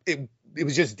 Like it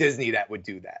was just Disney that would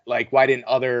do that. Like, why didn't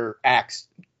other acts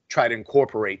try to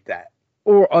incorporate that?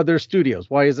 Or other studios?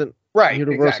 Why isn't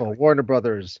Universal, exactly. Warner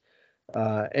Brothers,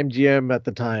 MGM at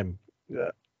the time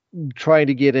trying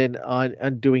to get in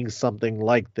on doing something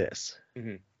like this?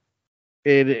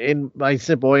 And my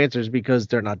simple answer is because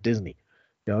they're not Disney.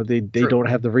 They don't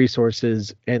have the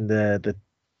resources and the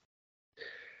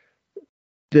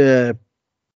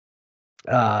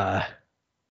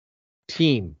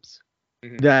teams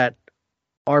that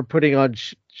are putting on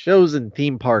shows in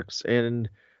theme parks and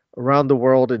around the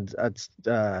world and at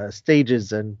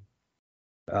stages and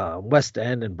West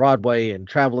End and Broadway and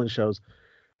traveling shows,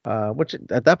 which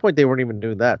at that point they weren't even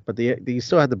doing that, but they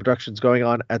still had the productions going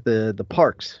on at the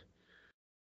parks.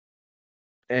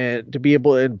 And to be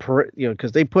able to,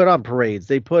 because they put on parades,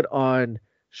 they put on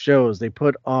shows, they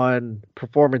put on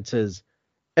performances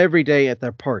every day at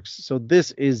their parks. So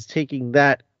this is taking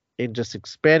that and just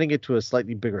expanding it to a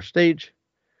slightly bigger stage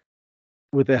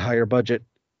with a higher budget.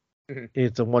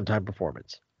 It's a one-time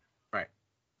performance. Right.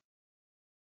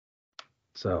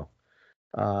 So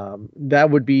that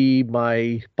would be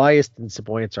my biased and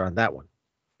simple answer on that one.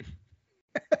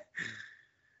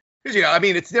 Because, I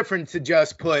mean, it's different to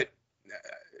just put,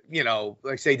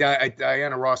 like say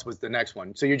Diana Ross was the next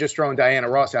one. So you're just throwing Diana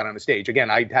Ross out on the stage. Again,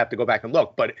 I'd have to go back and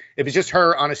look. But if it's just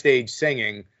her on a stage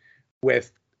singing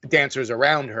with dancers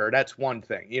around her, that's one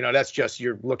thing. That's just,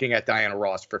 you're looking at Diana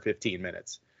Ross for 15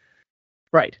 minutes.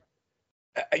 Right.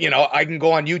 I can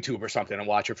go on YouTube or something and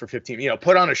watch her for 15,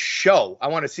 put on a show. I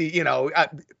want to see, I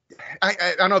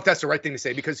don't know if that's the right thing to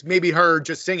say, because maybe her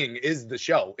just singing is the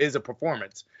show, is a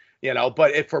performance,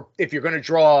 but if you're going to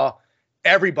draw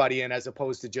everybody in as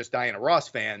opposed to just Diana Ross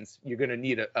fans, you're going to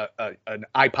need an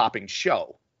eye-popping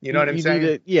show. You know what I'm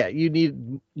saying? You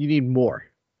need more.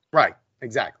 Right.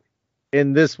 Exactly.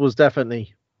 And this was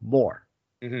definitely more.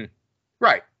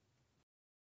 Right.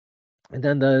 And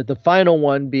then the final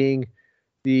one being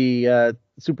the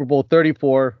Super Bowl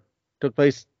 34 took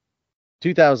place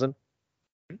 2000,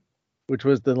 which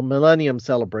was the Millennium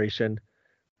Celebration,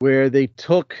 where they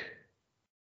took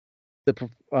the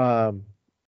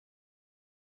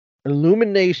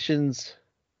Illuminations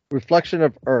Reflection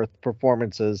of Earth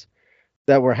performances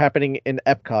that were happening in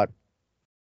Epcot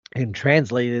and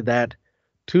translated that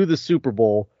to the Super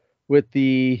Bowl with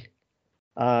the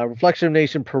Reflection of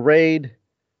Nation parade.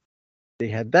 They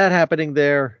had that happening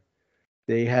there.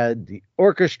 They had the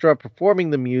orchestra performing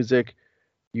the music.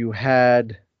 You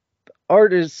had the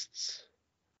artists,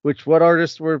 what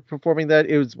artists were performing that?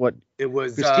 It was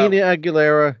Christina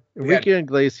Aguilera, Enrique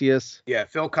Iglesias. Yeah,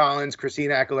 Phil Collins,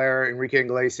 Christina Aguilera, Enrique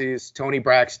Iglesias, Tony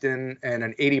Braxton, and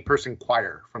an 80-person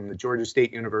choir from the Georgia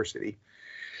State University.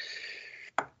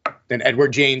 Then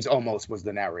Edward James Olmos was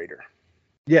the narrator.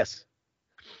 Yes.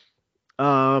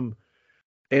 And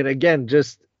again,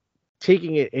 just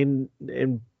taking it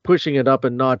and pushing it up a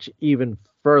notch even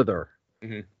further.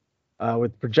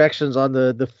 With projections on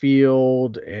the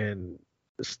field and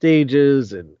the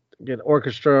stages and again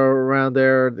orchestra around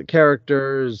there, the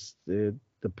characters, the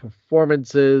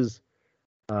performances,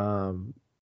 the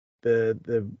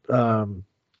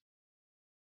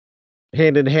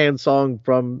hand in hand song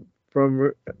from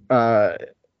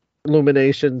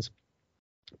Illuminations,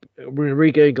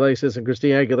 Enrique Iglesias and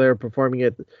Christina Aguilera performing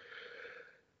it.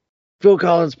 Phil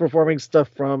Collins performing stuff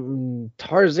from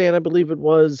Tarzan, I believe it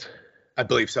was. I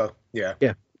believe so. Yeah.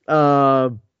 Yeah.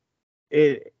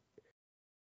 It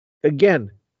again,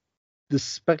 the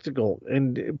spectacle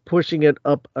and pushing it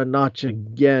up a notch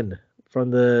again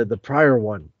from the prior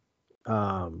one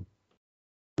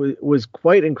was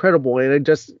quite incredible. And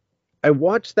I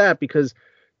watched that because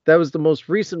that was the most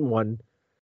recent one.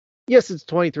 Yes, it's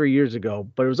 23 years ago,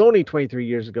 but it was only 23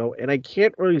 years ago, and I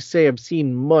can't really say I've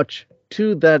seen much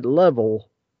to that level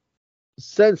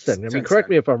since then. I mean, correct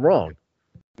me if I'm wrong.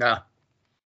 No.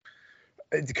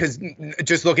 Because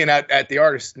just looking at the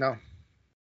artists, no.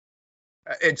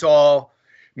 It's all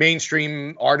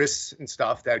mainstream artists and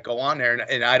stuff that go on there,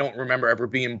 and I don't remember ever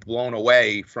being blown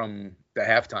away from the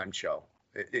halftime show.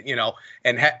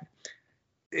 And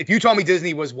if you told me Disney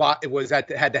had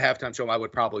the halftime show, I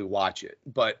would probably watch it.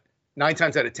 But 9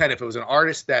 times out of 10, if it was an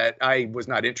artist that I was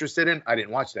not interested in, I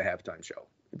didn't watch the halftime show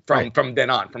from then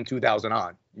on, from 2000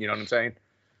 on. You know what I'm saying?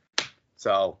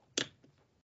 So,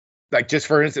 like, just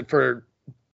for instance,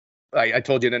 like I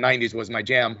told you, the 90s was my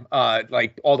jam.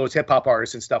 Like all those hip hop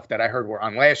artists and stuff that I heard were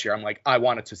on last year. I'm like, I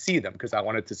wanted to see them because I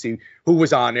wanted to see who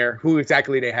was on there, who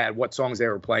exactly they had, what songs they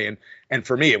were playing. And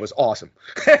for me, it was awesome.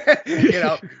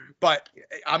 But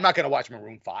I'm not going to watch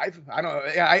Maroon 5.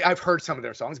 I've heard some of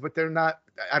their songs, but they're not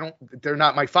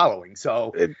my following.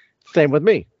 So same with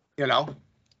me.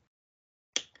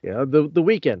 Yeah, the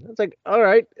Weeknd. It's like, all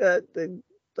right,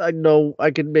 I know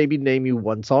I could maybe name you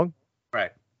one song.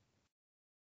 Right.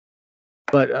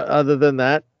 But other than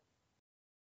that,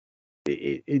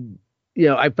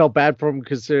 I felt bad for him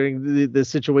considering the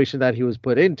situation that he was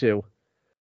put into.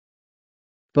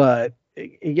 But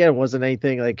again, it wasn't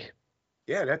anything like.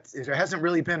 Yeah, it hasn't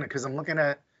really been, because I'm looking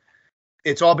at,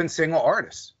 it's all been single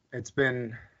artists. It's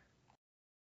been.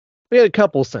 We had a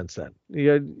couple since then.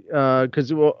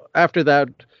 Because after that,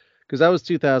 because that was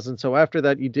 2000. So after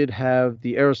that, you did have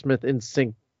the Aerosmith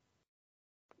NSYNC.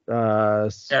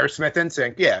 Aerosmith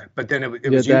NSYNC, yeah, but then it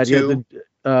was U2.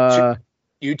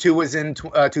 U2 was in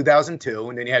 2002,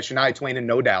 and then you had Shania Twain and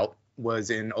No Doubt was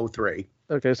in 2003.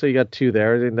 Okay, so you got 2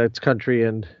 there, and that's country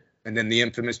and then the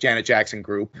infamous Janet Jackson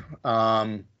group.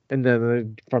 And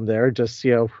then from there, just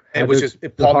it was just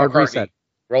Paul McCartney, reset.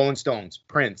 Rolling Stones,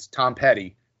 Prince, Tom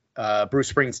Petty,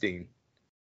 Bruce Springsteen,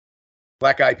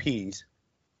 Black Eyed Peas,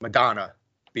 Madonna,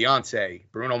 Beyonce,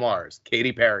 Bruno Mars,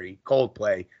 Katy Perry,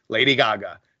 Coldplay, Lady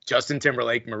Gaga, Justin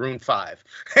Timberlake, Maroon 5.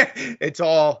 It's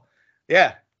all,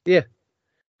 yeah. Yeah.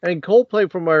 And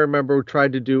Coldplay, from what I remember,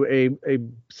 tried to do a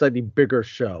slightly bigger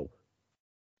show.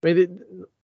 I mean,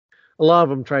 a lot of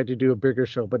them tried to do a bigger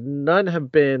show, but none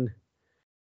have been,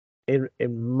 in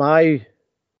my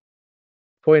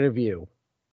point of view,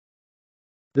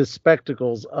 the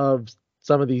spectacles of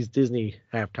some of these Disney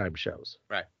halftime shows.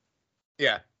 Right.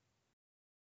 Yeah.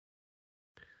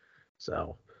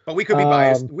 So, but we could be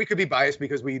biased. We could be biased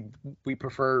because we would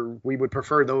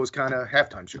prefer those kind of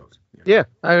halftime shows. Yeah,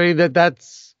 I mean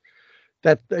that's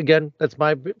again, that's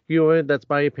my view. That's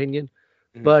my opinion.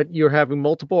 Mm-hmm. But you're having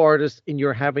multiple artists and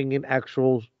you're having an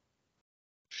actual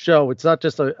show. It's not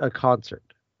just a concert.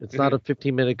 It's not a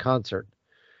 15-minute concert.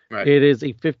 Right. It is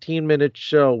a 15-minute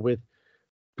show with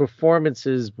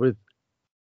performances, with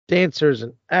dancers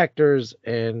and actors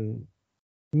and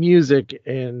music,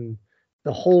 and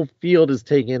the whole field is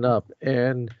taken up,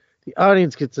 and the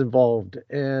audience gets involved,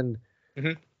 and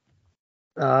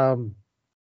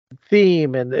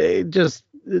theme, and there's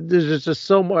just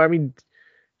so much. I mean,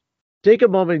 take a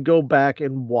moment and go back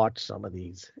and watch some of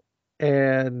these,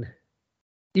 and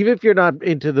even if you're not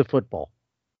into the football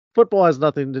has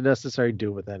nothing to necessarily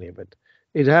do with any of it.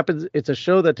 It happens. It's a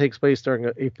show that takes place during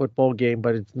a football game,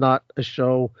 but it's not a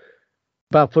show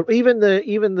about football. Even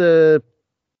the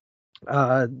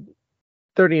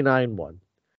 39 one.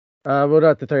 Well,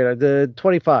 not the 39, the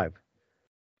 25.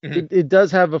 It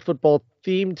does have a football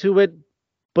theme to it,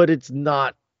 but it's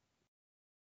not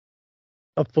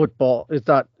a football. It's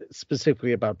not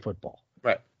specifically about football.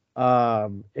 Right.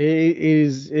 It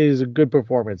is a good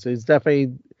performance.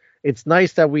 It's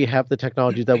nice that we have the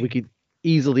technology that we could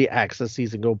easily access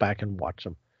these and go back and watch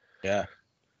them. Yeah.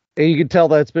 And you can tell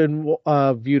that it's been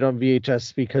viewed on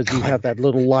VHS because you have that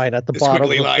little line at the bottom.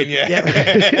 Squiggly line, yeah.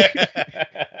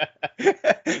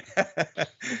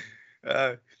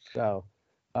 So,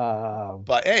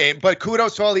 but hey, but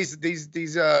kudos to all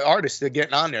these artists that are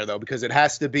getting on there though, because it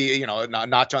has to be, you know, a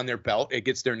notch on their belt. It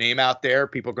gets their name out there.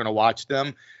 People are going to watch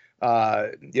them.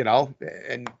 You know,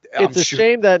 and it's a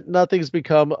shame that nothing's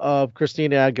become of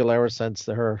Christina Aguilera since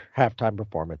her halftime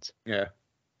performance. Yeah.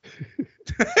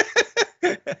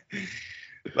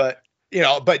 But, you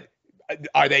know, but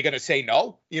are they going to say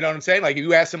no? You know what I'm saying? Like, if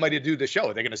you ask somebody to do the show,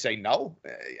 are they going to say no?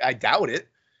 I doubt it.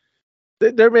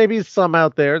 There may be some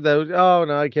out there that, oh,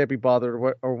 no, I can't be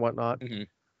bothered or whatnot. Mm-hmm.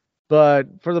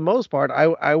 But for the most part,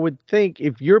 I would think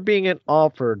if you're being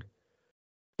offered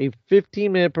a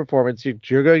 15-minute performance,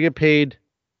 you're going to get paid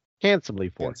handsomely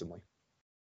for it.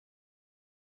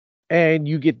 And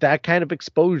you get that kind of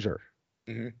exposure.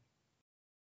 Mm-hmm.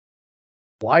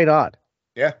 Why not?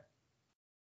 Yeah.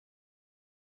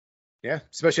 Yeah.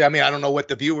 Especially, I mean, I don't know what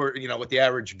the viewer, you know, what the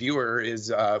average viewer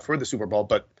is for the Super Bowl,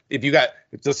 but if you got,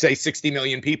 let's say 60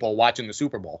 million people watching the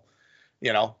Super Bowl,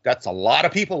 you know, that's a lot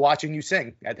of people watching you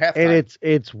sing at halftime. And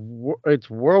it's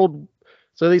world.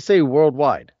 So they say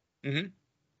worldwide. Mm-hmm.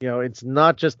 You know, it's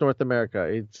not just North America.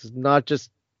 It's not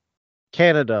just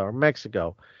Canada or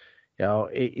Mexico. You know,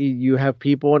 you have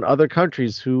people in other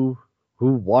countries who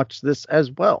watch this as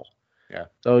well. Yeah.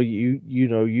 So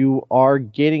you are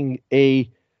getting an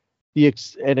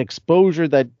exposure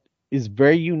that is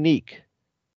very unique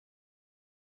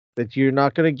that you're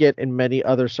not going to get in many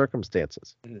other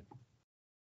circumstances. Mm-hmm.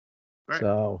 Right.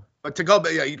 So, but to go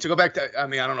back to, I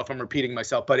mean, I don't know if I'm repeating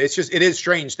myself, but it is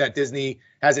strange that Disney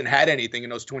hasn't had anything in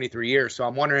those 23 years. So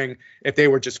I'm wondering if they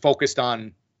were just focused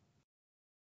on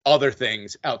other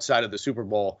things outside of the Super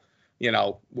Bowl, you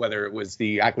know, whether it was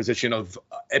the acquisition of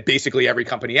basically every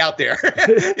company out there.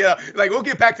 You know, like, we'll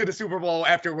get back to the Super Bowl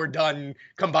after we're done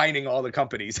combining all the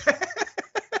companies.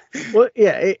 Well,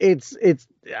 yeah,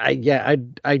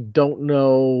 I don't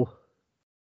know,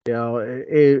 you know,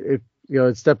 if you know,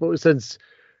 it's definitely, since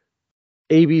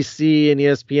ABC and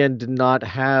ESPN did not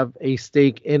have a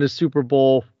stake in a Super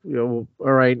Bowl, you know,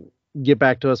 all right, get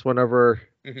back to us whenever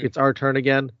it's our turn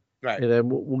again. Right. And then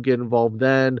we'll get involved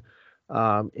then.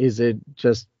 Is it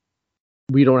just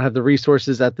we don't have the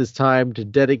resources at this time to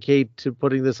dedicate to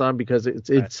putting this on because it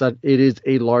is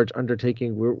a large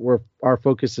undertaking. Our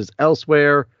focus is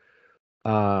elsewhere.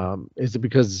 Is it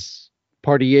because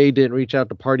Party A didn't reach out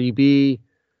to Party B?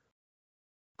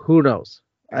 Who knows?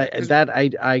 I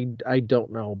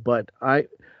don't know, but I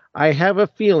have a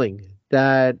feeling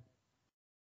that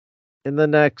in the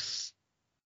next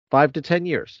 5 to 10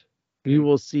 years, you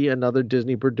will see another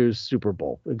Disney produced Super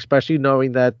Bowl, especially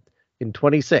knowing that in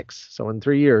 26, so in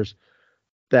 3 years,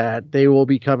 that they will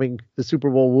be coming, the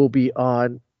Super Bowl will be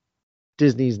on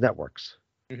Disney's networks.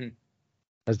 Mm-hmm.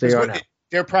 As they are now.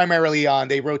 They're primarily on,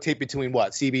 they rotate between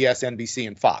what? CBS, NBC,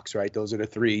 and Fox, right? Those are the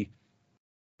three.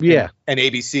 Yeah. And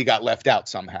ABC got left out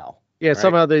somehow. Yeah, right?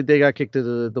 Somehow they got kicked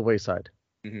to the wayside.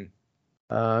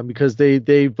 Mm-hmm. Because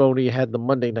they've only had the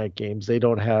Monday night games. They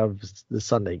don't have the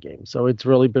Sunday games. So it's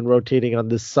really been rotating on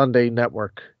this Sunday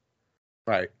network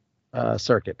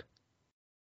circuit.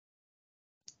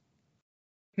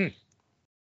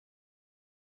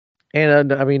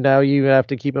 And I mean, now you have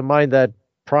to keep in mind that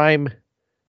Prime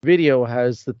Video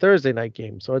has the Thursday night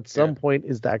game. So at some point,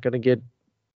 is that going to get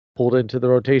pulled into the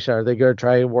rotation? Are they going to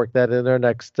try and work that in their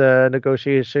next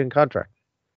negotiation contract?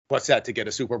 What's that, to get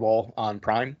a Super Bowl on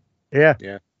Prime? Yeah.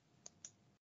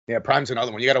 Yeah, Prime's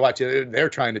another one. You got to watch it. They're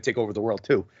trying to take over the world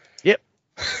too. Yep.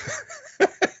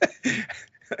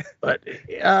 But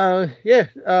yeah.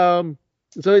 So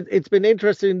it's been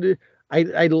interesting.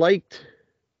 I liked,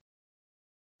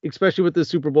 especially with the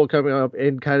Super Bowl coming up,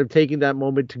 and kind of taking that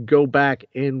moment to go back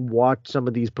and watch some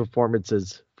of these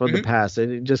performances from the past,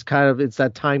 and it just kind of, it's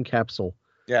that time capsule.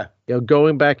 Yeah. You know,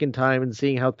 going back in time and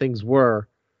seeing how things were,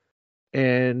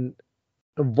 and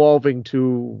evolving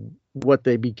to what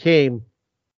they became,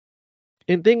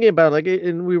 and thinking about, like,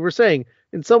 and we were saying,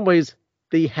 in some ways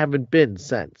they haven't been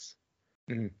since.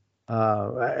 Mm-hmm.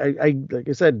 I like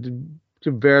I said,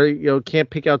 very, you know,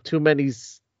 can't pick out too many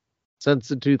since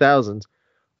the 2000s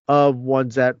of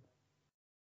ones that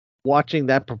watching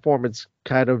that performance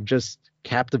kind of just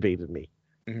captivated me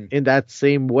in that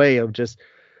same way of just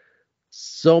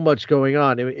so much going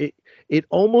on. It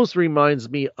almost reminds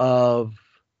me of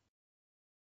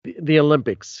the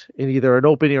Olympics in either an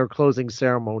opening or closing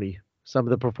ceremony. Some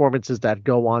of the performances that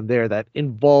go on there that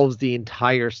involves the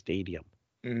entire stadium.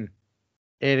 Mm.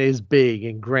 It is big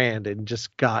and grand and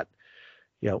just got,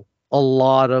 you know, a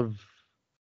lot of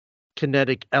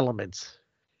kinetic elements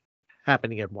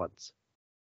happening at once.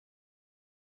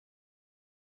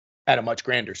 At a much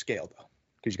grander scale, though.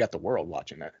 because you got the world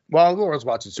watching that. Well, the world's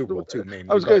watching Super Bowl too, mainly.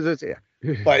 I was going to say,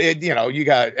 yeah. But you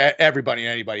got everybody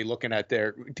and anybody looking at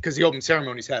because the opening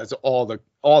ceremonies has all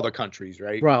the countries,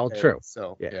 right? Well, true.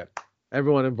 So Yeah.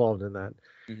 Everyone involved in that,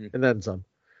 and then some.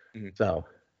 So,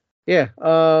 yeah.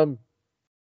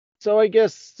 So I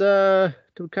guess to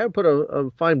kind of put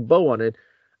a fine bow on it,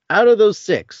 out of those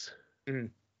 6,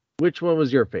 which one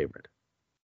was your favorite?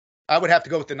 I would have to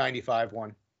go with the 95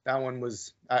 one. That one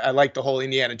was, I like the whole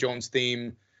Indiana Jones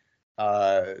theme,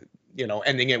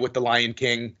 ending it with the Lion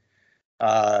King.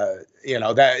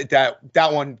 That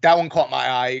one caught my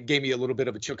eye. It gave me a little bit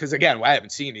of a chill. Cause again, I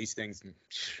haven't seen these things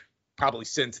probably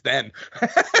since then.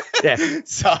 Yeah.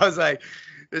 So I was like,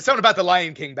 there's something about the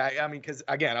Lion King cause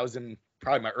again, I was in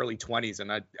probably my early 20s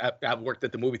and I worked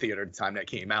at the movie theater at the time that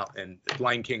came out, and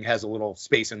Lion King has a little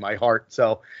space in my heart.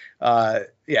 So,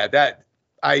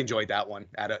 I enjoyed that one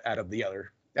out of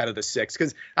the 6,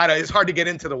 because it's hard to get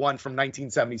into the one from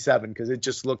 1977 because it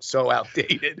just looked so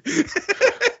outdated.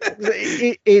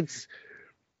 It's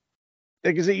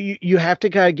like I say, you have to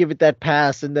kind of give it that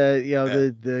pass and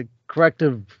the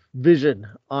corrective vision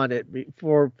on it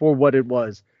for what it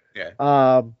was.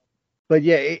 Yeah. But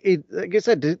yeah, it like I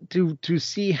said, to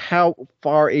see how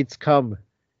far it's come,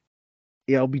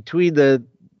 between the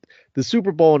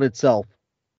Super Bowl in itself,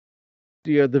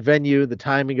 the venue, the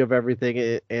timing of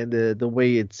everything, and the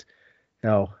way it's,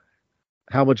 how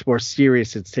much more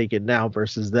serious it's taken now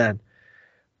versus then.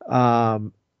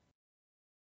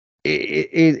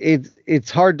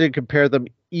 It's hard to compare them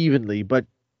evenly, but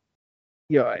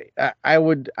I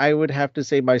would have to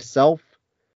say myself,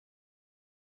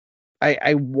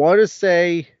 I want to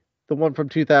say the one from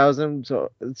 2000, so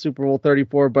Super Bowl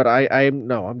 34, but I'm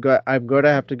going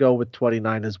to have to go with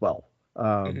 29 as well.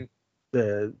 Was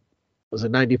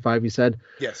it 95 you said?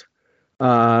 Yes.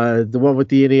 The one with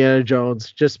the Indiana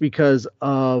Jones, just because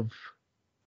of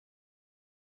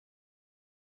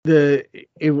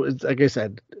it was, like I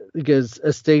said, because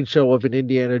a stage show of an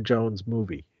Indiana Jones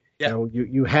movie. Yeah.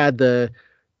 You had the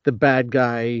bad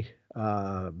guy,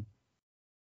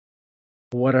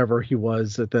 whatever he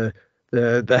was, the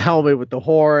helmet with the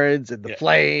horns and the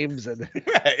flames, and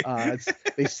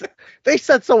they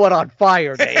set someone on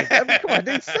fire, Dave. I mean, come on,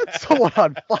 they set someone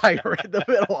on fire in the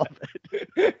middle of it.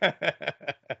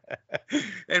 They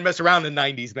didn't mess around in the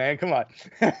 90s, man. Come on.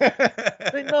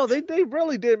 They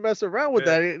really didn't mess around with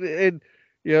that. And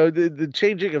the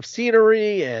changing of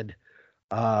scenery, and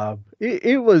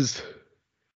it was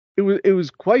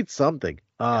quite something.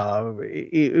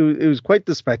 It was quite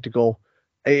the spectacle.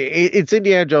 It's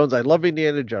Indiana Jones. I love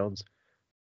Indiana Jones.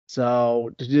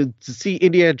 So to see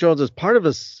Indiana Jones as part of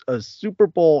a Super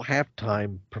Bowl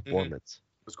halftime performance,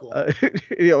 was cool.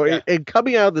 And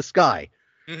coming out of the sky.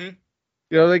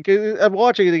 Like I'm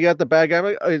watching it. You got the bad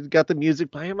guy. Got the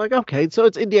music playing. I'm like, okay, so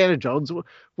it's Indiana Jones.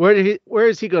 Where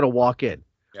is he going to walk in?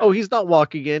 Yeah. Oh, he's not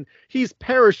walking in. He's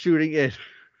parachuting in.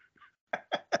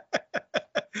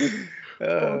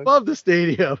 Above the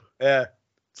stadium. Yeah,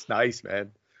 it's nice, man.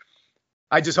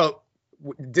 I just hope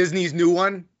Disney's new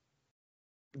one,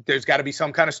 there's got to be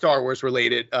some kind of Star Wars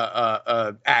related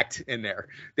act in there.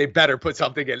 They better put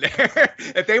something in there.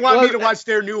 If they want me to watch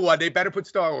their new one, they better put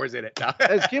Star Wars in it.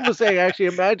 As Kim was saying, actually,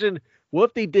 imagine what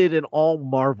if they did an all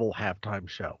Marvel halftime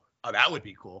show. Oh, that would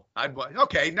be cool.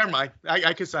 Okay, never mind.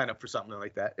 I could sign up for something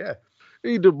like that. Yeah.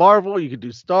 You can do Marvel. You could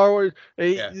do Star Wars.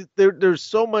 Yeah. There's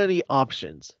so many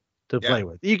options to play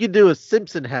with. You could do a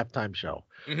Simpson halftime show.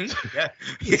 Yeah.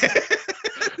 Yeah.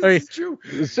 It's true.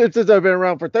 Since I've been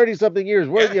around for 30-something years,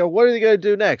 what are they going to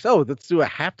do next? Oh, let's do a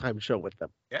halftime show with them.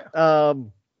 Yeah.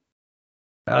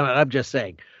 I'm just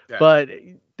saying. Yeah. But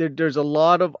there's a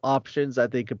lot of options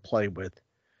that they could play with.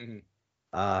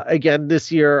 Again,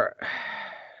 this year,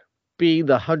 being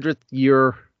the 100th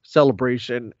year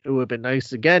celebration, it would have been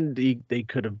nice. Again, they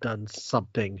could have done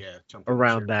something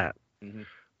around that.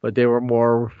 But they were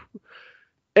more...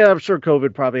 And I'm sure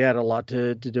COVID probably had a lot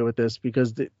to do with this,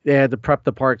 because they had to prep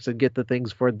the parks and get the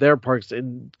things for their parks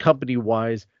and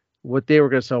company-wise, what they were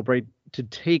going to celebrate, to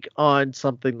take on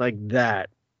something like that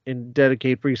and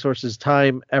dedicate resources,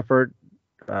 time, effort,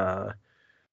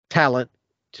 talent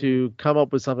to come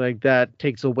up with something like that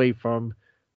takes away from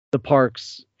the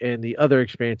parks and the other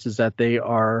experiences that they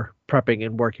are prepping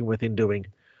and working with and doing.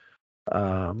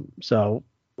 So...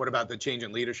 What about the change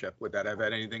in leadership? Would that have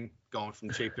had anything going from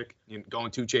Chapek, going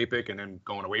to Chapek and then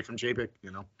going away from Chapek?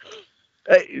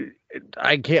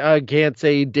 I can't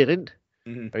say it didn't. I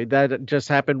mean, that just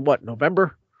happened. What,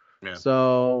 November? Yeah.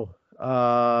 So,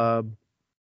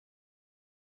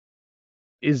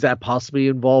 is that possibly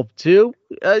involved too?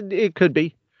 It could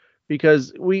be,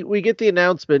 because we get the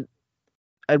announcement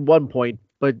at one point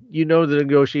but the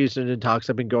negotiations and talks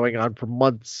have been going on for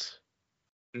months.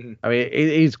 Mhm. I mean, it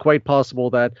is quite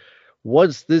possible that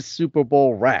once this Super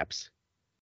Bowl wraps,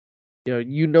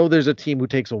 there's a team who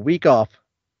takes a week off,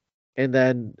 and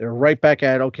then they're right back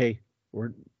at, okay,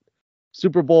 we're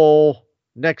Super Bowl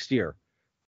next year.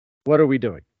 What are we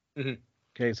doing? Mhm.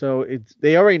 Okay, so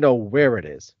they already know where it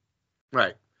is.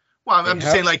 Right. Well, I'm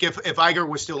just saying, like, if Iger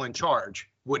was still in charge,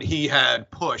 would he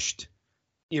had pushed,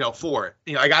 for it?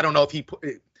 Like, I don't know if he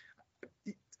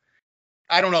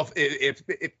I don't know if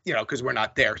because we're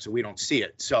not there, so we don't see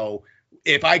it. So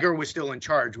if Iger was still in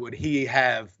charge, would he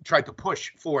have tried to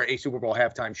push for a Super Bowl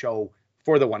halftime show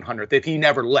for the 100th if he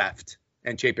never left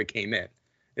and Chapek came in?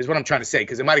 Is what I'm trying to say,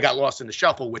 because it might have got lost in the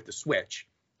shuffle with the switch.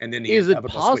 And then is it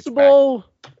possible?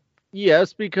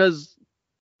 Yes, because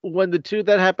when the two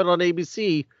that happened on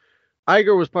ABC,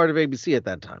 Iger was part of ABC at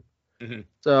that time. Mm-hmm.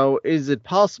 So is it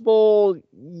possible?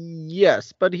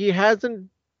 Yes, but he hasn't,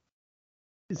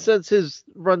 since his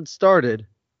run started,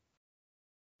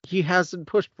 he hasn't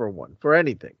pushed for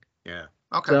anything. Yeah.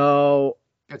 Okay. So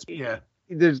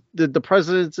there's the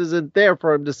precedence isn't there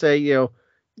for him to say,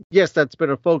 yes, that's been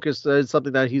a focus. It's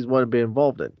something that he's want to be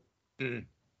involved in. Mm.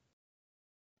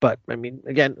 But I mean,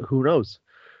 again, who knows?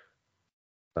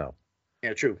 So.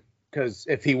 Yeah, true. Because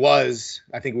if he was,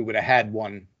 I think we would have had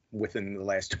one within the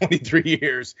last 23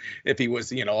 years if he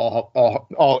was,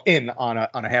 all in on a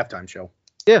halftime show.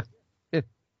 Yeah.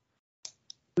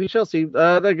 We shall see.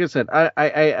 Like I said,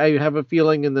 I have a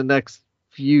feeling in the next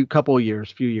few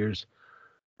years,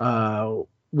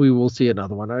 we will see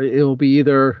another one. It'll be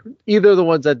either the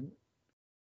ones that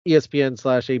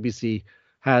ESPN/ABC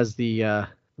has the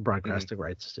broadcasting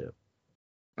rights to.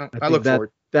 I look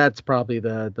forward. That's probably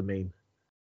the main.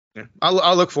 Yeah,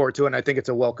 I'll look forward to it. And I think it's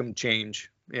a welcome change,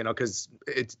 because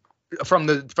it's from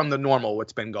the normal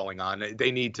what's been going on.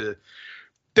 They need to.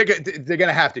 They're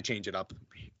gonna have to change it up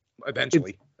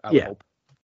eventually. I would hope.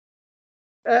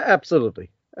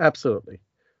 Absolutely.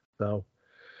 So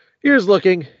here's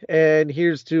looking, and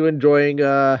here's to enjoying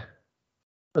a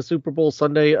Super Bowl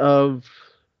Sunday of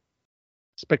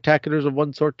spectaculars of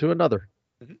one sort to another.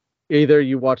 Mm-hmm. Either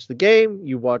you watch the game,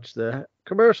 you watch the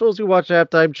commercials, you watch the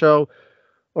halftime show,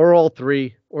 or all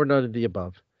three, or none of the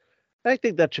above. I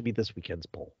think that should be this weekend's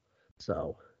poll.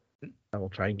 So I will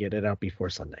try and get it out before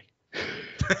Sunday.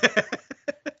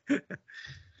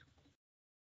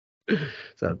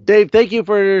 So, Dave, thank you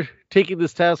for taking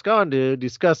this task on to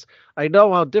discuss. I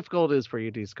know how difficult it is for you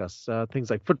to discuss things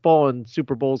like football and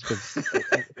Super Bowls. Cause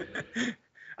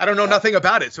I don't know nothing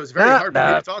about it, so it's very hard for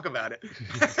me to talk about it.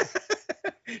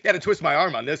 You had to twist my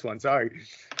arm on this one. Sorry.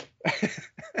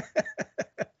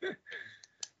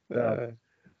 All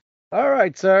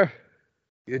right, sir.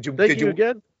 Thank you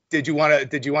again. Did you want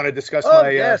to discuss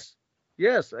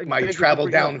yes, my travel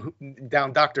down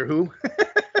Doctor Who?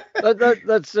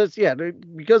 That's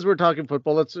because we're talking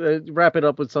football. Let's wrap it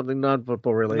up with something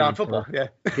non-football related. Non-football,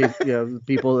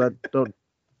 People that don't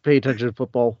pay attention to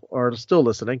football are still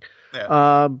listening.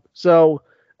 Yeah. So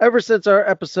ever since our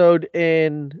episode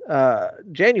in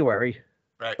January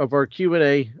of our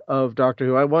Q&A of Doctor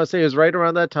Who, I want to say it was right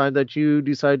around that time that you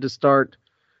decided to start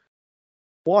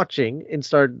watching and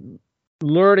start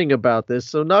learning about this.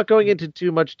 So not going into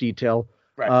too much detail.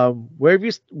 Right.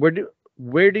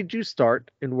 Where did you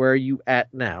start and where are you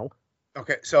at now?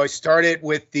 Okay, so I started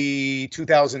with the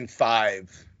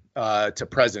 2005 to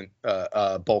present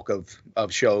bulk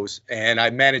of shows, and I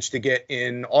managed to get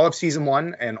in all of season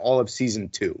 1 and all of season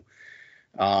 2.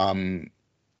 And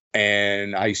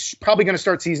I'm probably going to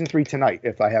start season 3 tonight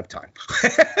if I have time.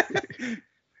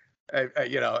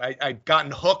 I've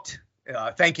gotten hooked.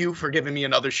 Thank you for giving me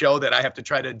another show that I have to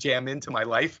try to jam into my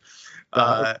life.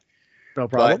 No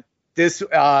problem. This,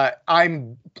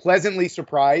 I'm pleasantly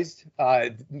surprised.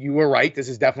 You were right. This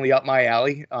is definitely up my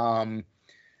alley.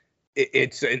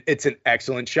 It's an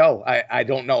excellent show. I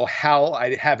don't know how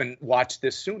I haven't watched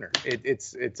this sooner.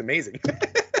 It's amazing.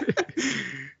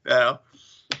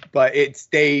 But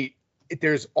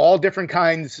there's all different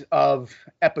kinds of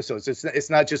episodes. It's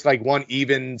not just like one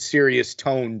even serious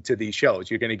tone to these shows.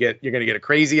 You're gonna get a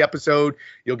crazy episode.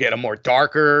 You'll get a more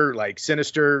darker, like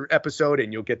sinister episode,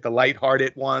 and you'll get the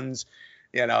lighthearted ones.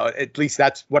 At least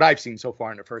that's what I've seen so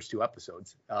far in the first 2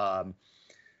 episodes. And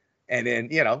then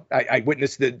I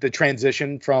witnessed the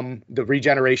transition from the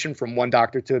regeneration from one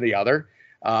doctor to the other.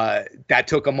 That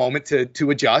took a moment to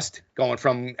adjust, going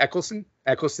from Eccleston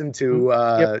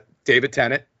to David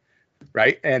Tennant.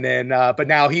 Right. And then but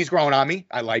now he's grown on me.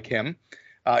 I like him.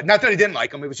 Not that I didn't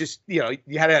like him. It was just, you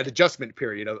had an adjustment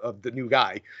period of the new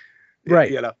guy.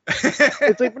 Right. You know.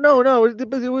 It's like, no,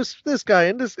 but it was this guy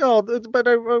and this, but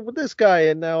I wrote with this guy,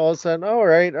 and now all of a sudden, all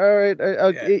right.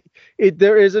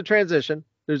 There is a transition.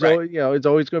 There's Right. always, it's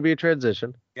always going to be a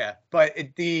transition. Yeah, but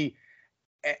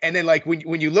and then like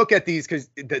when you look at these, because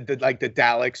the like the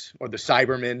Daleks or the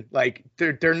Cybermen, like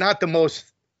they're not the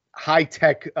most high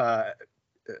tech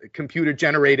computer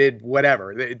generated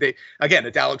whatever. They again,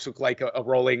 the Daleks look like a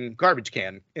rolling garbage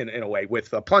can in a way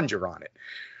with a plunger on it,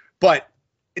 but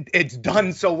it's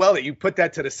done so well that you put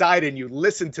that to the side and you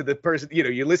listen to the person,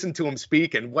 you listen to them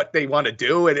speak and what they want to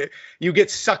do, and you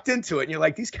get sucked into it, and you're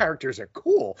like, these characters are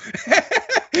cool.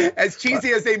 As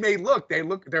cheesy as they may look,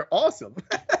 they're awesome.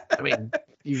 I mean,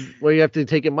 you have to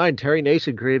take in mind, Terry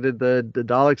Nation created the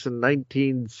Daleks in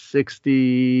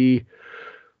 1963,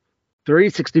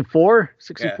 64.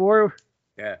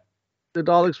 Yeah. The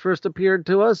Daleks first appeared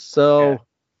to us, so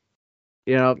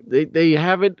they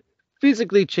haven't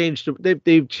physically changed.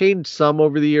 They've changed some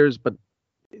over the years, but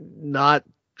not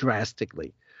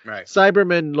drastically. Right.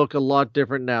 Cybermen look a lot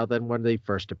different now than when they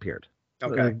first appeared.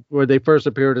 Okay. Where they first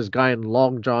appeared as a guy in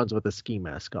long johns with a ski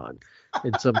mask on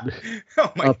and some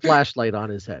a flashlight on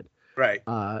his head. Right.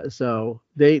 So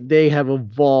they have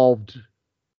evolved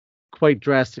quite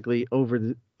drastically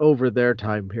over their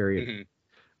time period.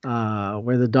 Mm-hmm.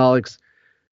 Where the Daleks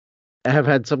have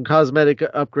had some cosmetic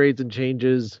upgrades and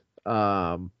changes,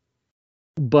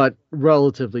 but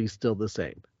relatively still the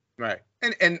same. Right.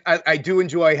 And I do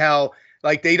enjoy how,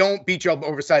 like, they don't beat you up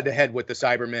overside the head with the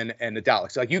Cybermen and the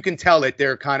Daleks. Like, you can tell that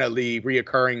they're kind of the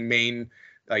reoccurring main,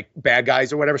 like, bad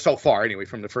guys or whatever so far, anyway,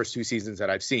 from the first 2 seasons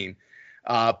that I've seen.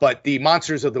 But the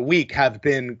monsters of the week have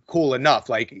been cool enough.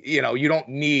 Like, you don't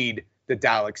need the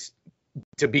Daleks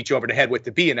to beat you over the head with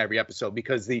the bee in every episode,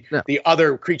 because the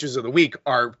other creatures of the week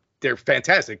they're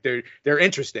fantastic. They're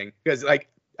interesting because, like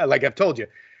I've told you,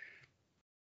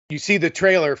 you see the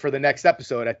trailer for the next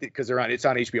episode, I think, because it's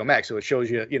on HBO Max, so it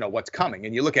shows you, what's coming,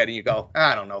 and you look at it and you go,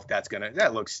 I don't know if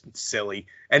that looks silly,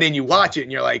 and then you watch it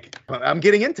and you're like, I'm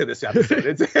getting into this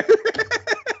episode.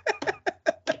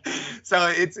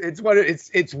 So it's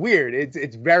weird.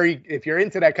 It's very, if you're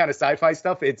into that kind of sci-fi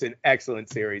stuff, it's an excellent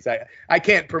series. I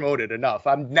can't promote it enough.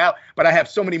 But I have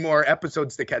so many more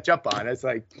episodes to catch up on. It's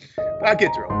like, I'll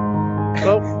get through it.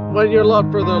 Well, when you're a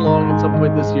lot further along at some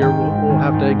point this year, we'll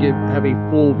have to have a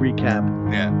full recap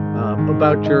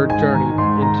about your journey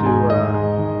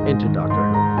into Doctor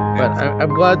Who. But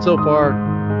I'm glad so far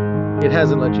it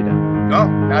hasn't let you down. No,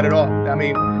 not at all. I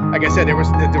mean, like I said, there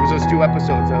was those 2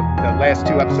 episodes of the last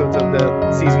 2 episodes of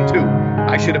the season 2.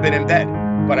 I should have been in bed,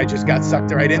 but I just got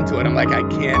sucked right into it. I'm like, I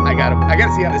can't. I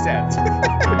gotta see how this ends.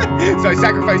 So I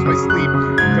sacrificed my sleep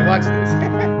to watch this.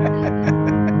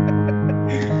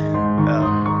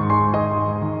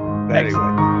 Anyway,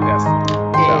 yes.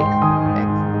 So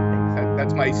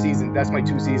that's my season. That's my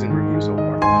 2-season review so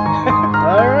far.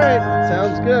 All right,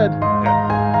 sounds good.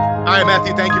 Yeah. All right,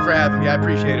 Matthew. Thank you for having me. I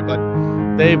appreciate it, bud.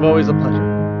 Dave, always a pleasure.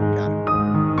 Got it.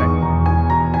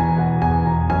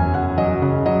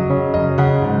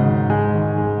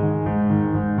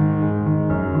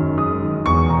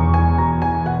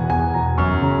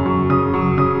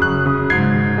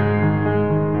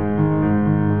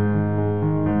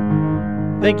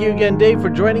 Thank you again, Dave, for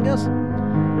joining us.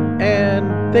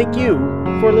 And thank you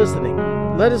for listening.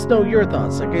 Let us know your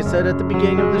thoughts, like I said at the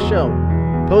beginning of the show,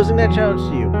 posing that challenge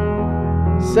to you.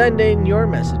 Send in your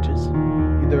messages,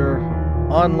 either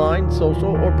online,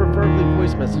 social, or preferably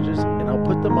voice messages, and I'll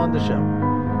put them on the show.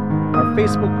 Our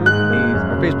Facebook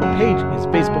page is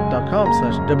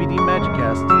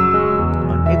facebook.com/WDMagicCast.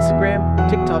 On Instagram,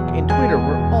 TikTok, and Twitter,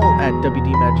 we're all at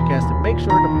WD Magiccast, and make sure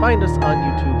to find us on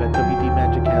YouTube at WD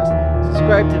Magiccast.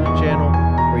 Subscribe to the channel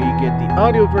where you get the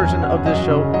audio version of this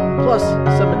show, plus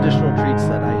some additional treats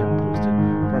that I have posted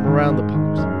from around the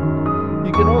parks.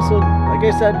 You can also, like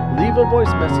I said, leave a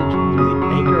voice message through the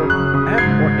Anchor app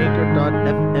or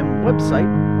Anchor.fm website,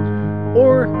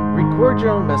 or record your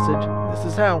own message. This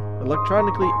is how,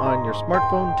 electronically on your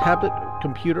smartphone, tablet,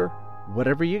 computer,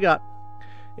 whatever you got,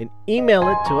 and email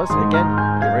it to us. Again,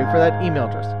 get ready for that email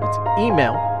address. It's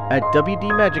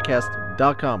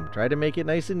email@wdmagiccast.com. Try to make it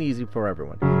nice and easy for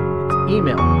everyone. It's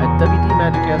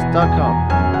email@wdmagiccast.com.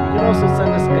 You can also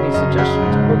send us any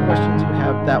suggestions or questions you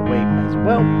have that way as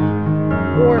well.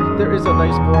 Or there is a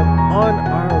nice form on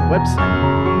our website,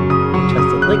 which has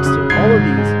the links to all of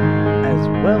these, as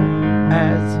well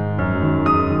as a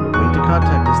way to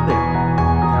contact us there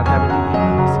without having to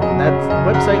email us. And that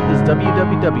website is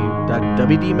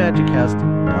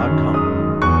www.wdmagiccast.com.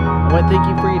 I want to thank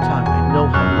you for your time. I know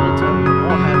how little time we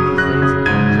all have these days.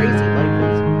 Crazy life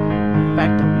is. The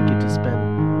fact that we get to spend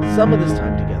some of this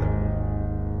time together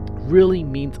really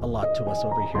means a lot to us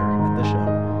over here at the show,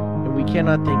 and we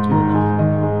cannot thank you enough.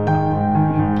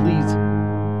 Please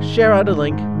share out a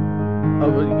link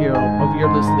of your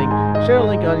listening. Share a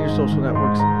link on your social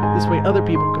networks. This way, other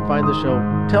people can find the show.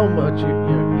 Tell them what you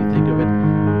think of it,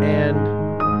 and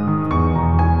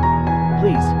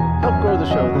please help grow the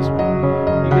show this way.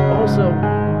 You can also,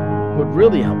 what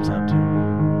really helps out too,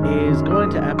 is go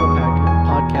into Apple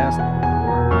Podcast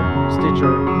or Stitcher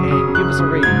and give us a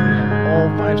rating. We have all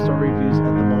 5-star reviews at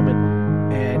the moment,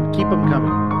 and keep them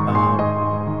coming.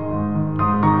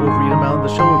 We'll read them out on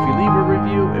the show if you leave a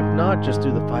review. If not, just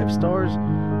do the 5 stars,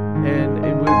 and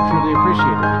we would truly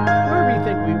appreciate it. Whatever you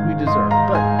think we deserve,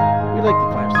 but we like the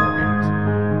 5-star ratings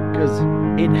because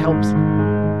it helps.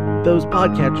 Those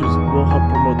podcatchers will help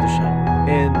promote the show,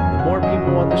 and the more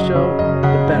people on the show,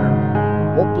 the better.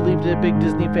 Walt believed in a big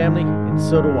Disney family, and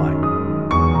so do I.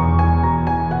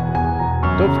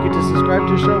 Don't forget to subscribe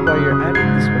to the show while you're at it.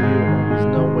 This way you always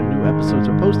know when new episodes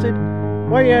are posted.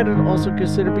 While you're at it, also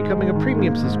consider becoming a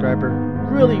premium subscriber.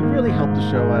 Really, really help the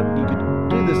show out. You can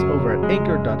do this over at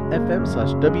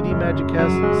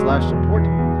anchor.fm/WDMagicCast/support,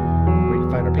 where you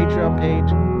can find our Patreon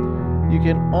page. You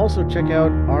can also check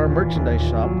out our merchandise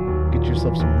shop. Get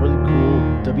yourself some really cool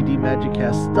WD Magic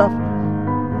Cast stuff.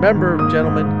 Remember,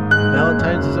 gentlemen,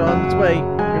 Valentine's is on its way.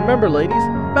 Remember, ladies,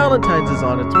 Valentine's is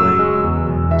on its way.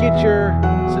 Get your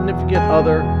significant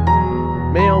other,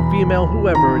 male, female,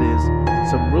 whoever it is,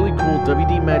 some really cool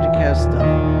WD Magic Cast stuff.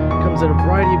 It comes in a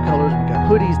variety of colors. We got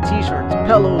hoodies, t-shirts,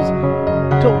 pillows,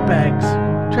 tote bags,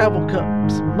 travel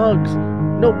cups, mugs,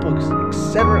 notebooks,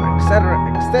 etc., etc.,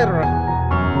 etc.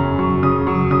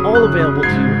 All available to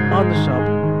you on the shop.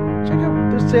 Check out,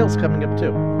 there's sales coming up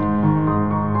too.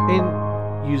 And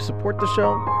you support the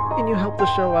show, and you help the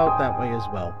show out that way as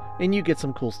well. And you get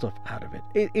some cool stuff out of it.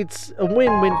 It's a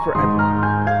win-win for everyone.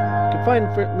 You can find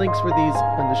links for these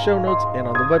in the show notes and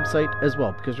on the website as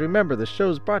well. Because remember, the show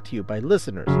is brought to you by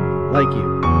listeners like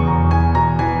you.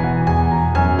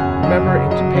 Remember,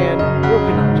 in Japan,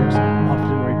 broken objects are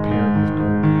often repaired with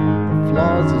gold. The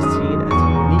flaws is seen as a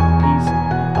unique piece of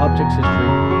the object's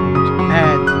history, which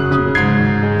adds to its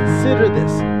value. Consider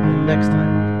this the next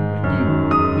time when you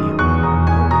feel broken.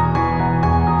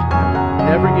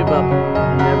 Never give up,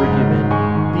 never give in.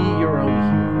 Be your own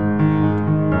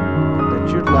hero. Let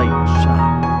your light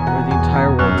shine for the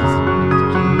entire world to see,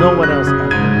 because there's no one else out there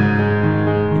like you.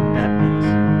 And that makes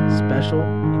you special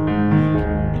and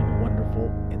unique and wonderful,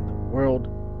 and the world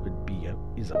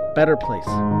is a better place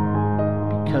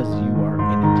because you are in it.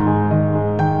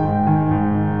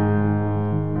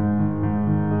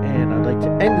 And I'd like to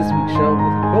end this week's show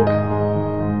with a quote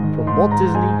from Walt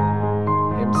Disney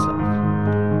himself.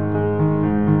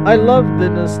 I love the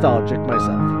nostalgic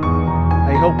myself.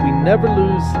 I hope we never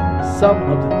lose some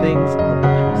of the things of the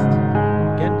past.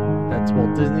 Again, that's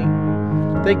Walt Disney.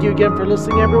 Thank you again for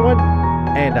listening, everyone,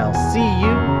 and I'll see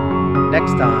you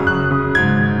next time.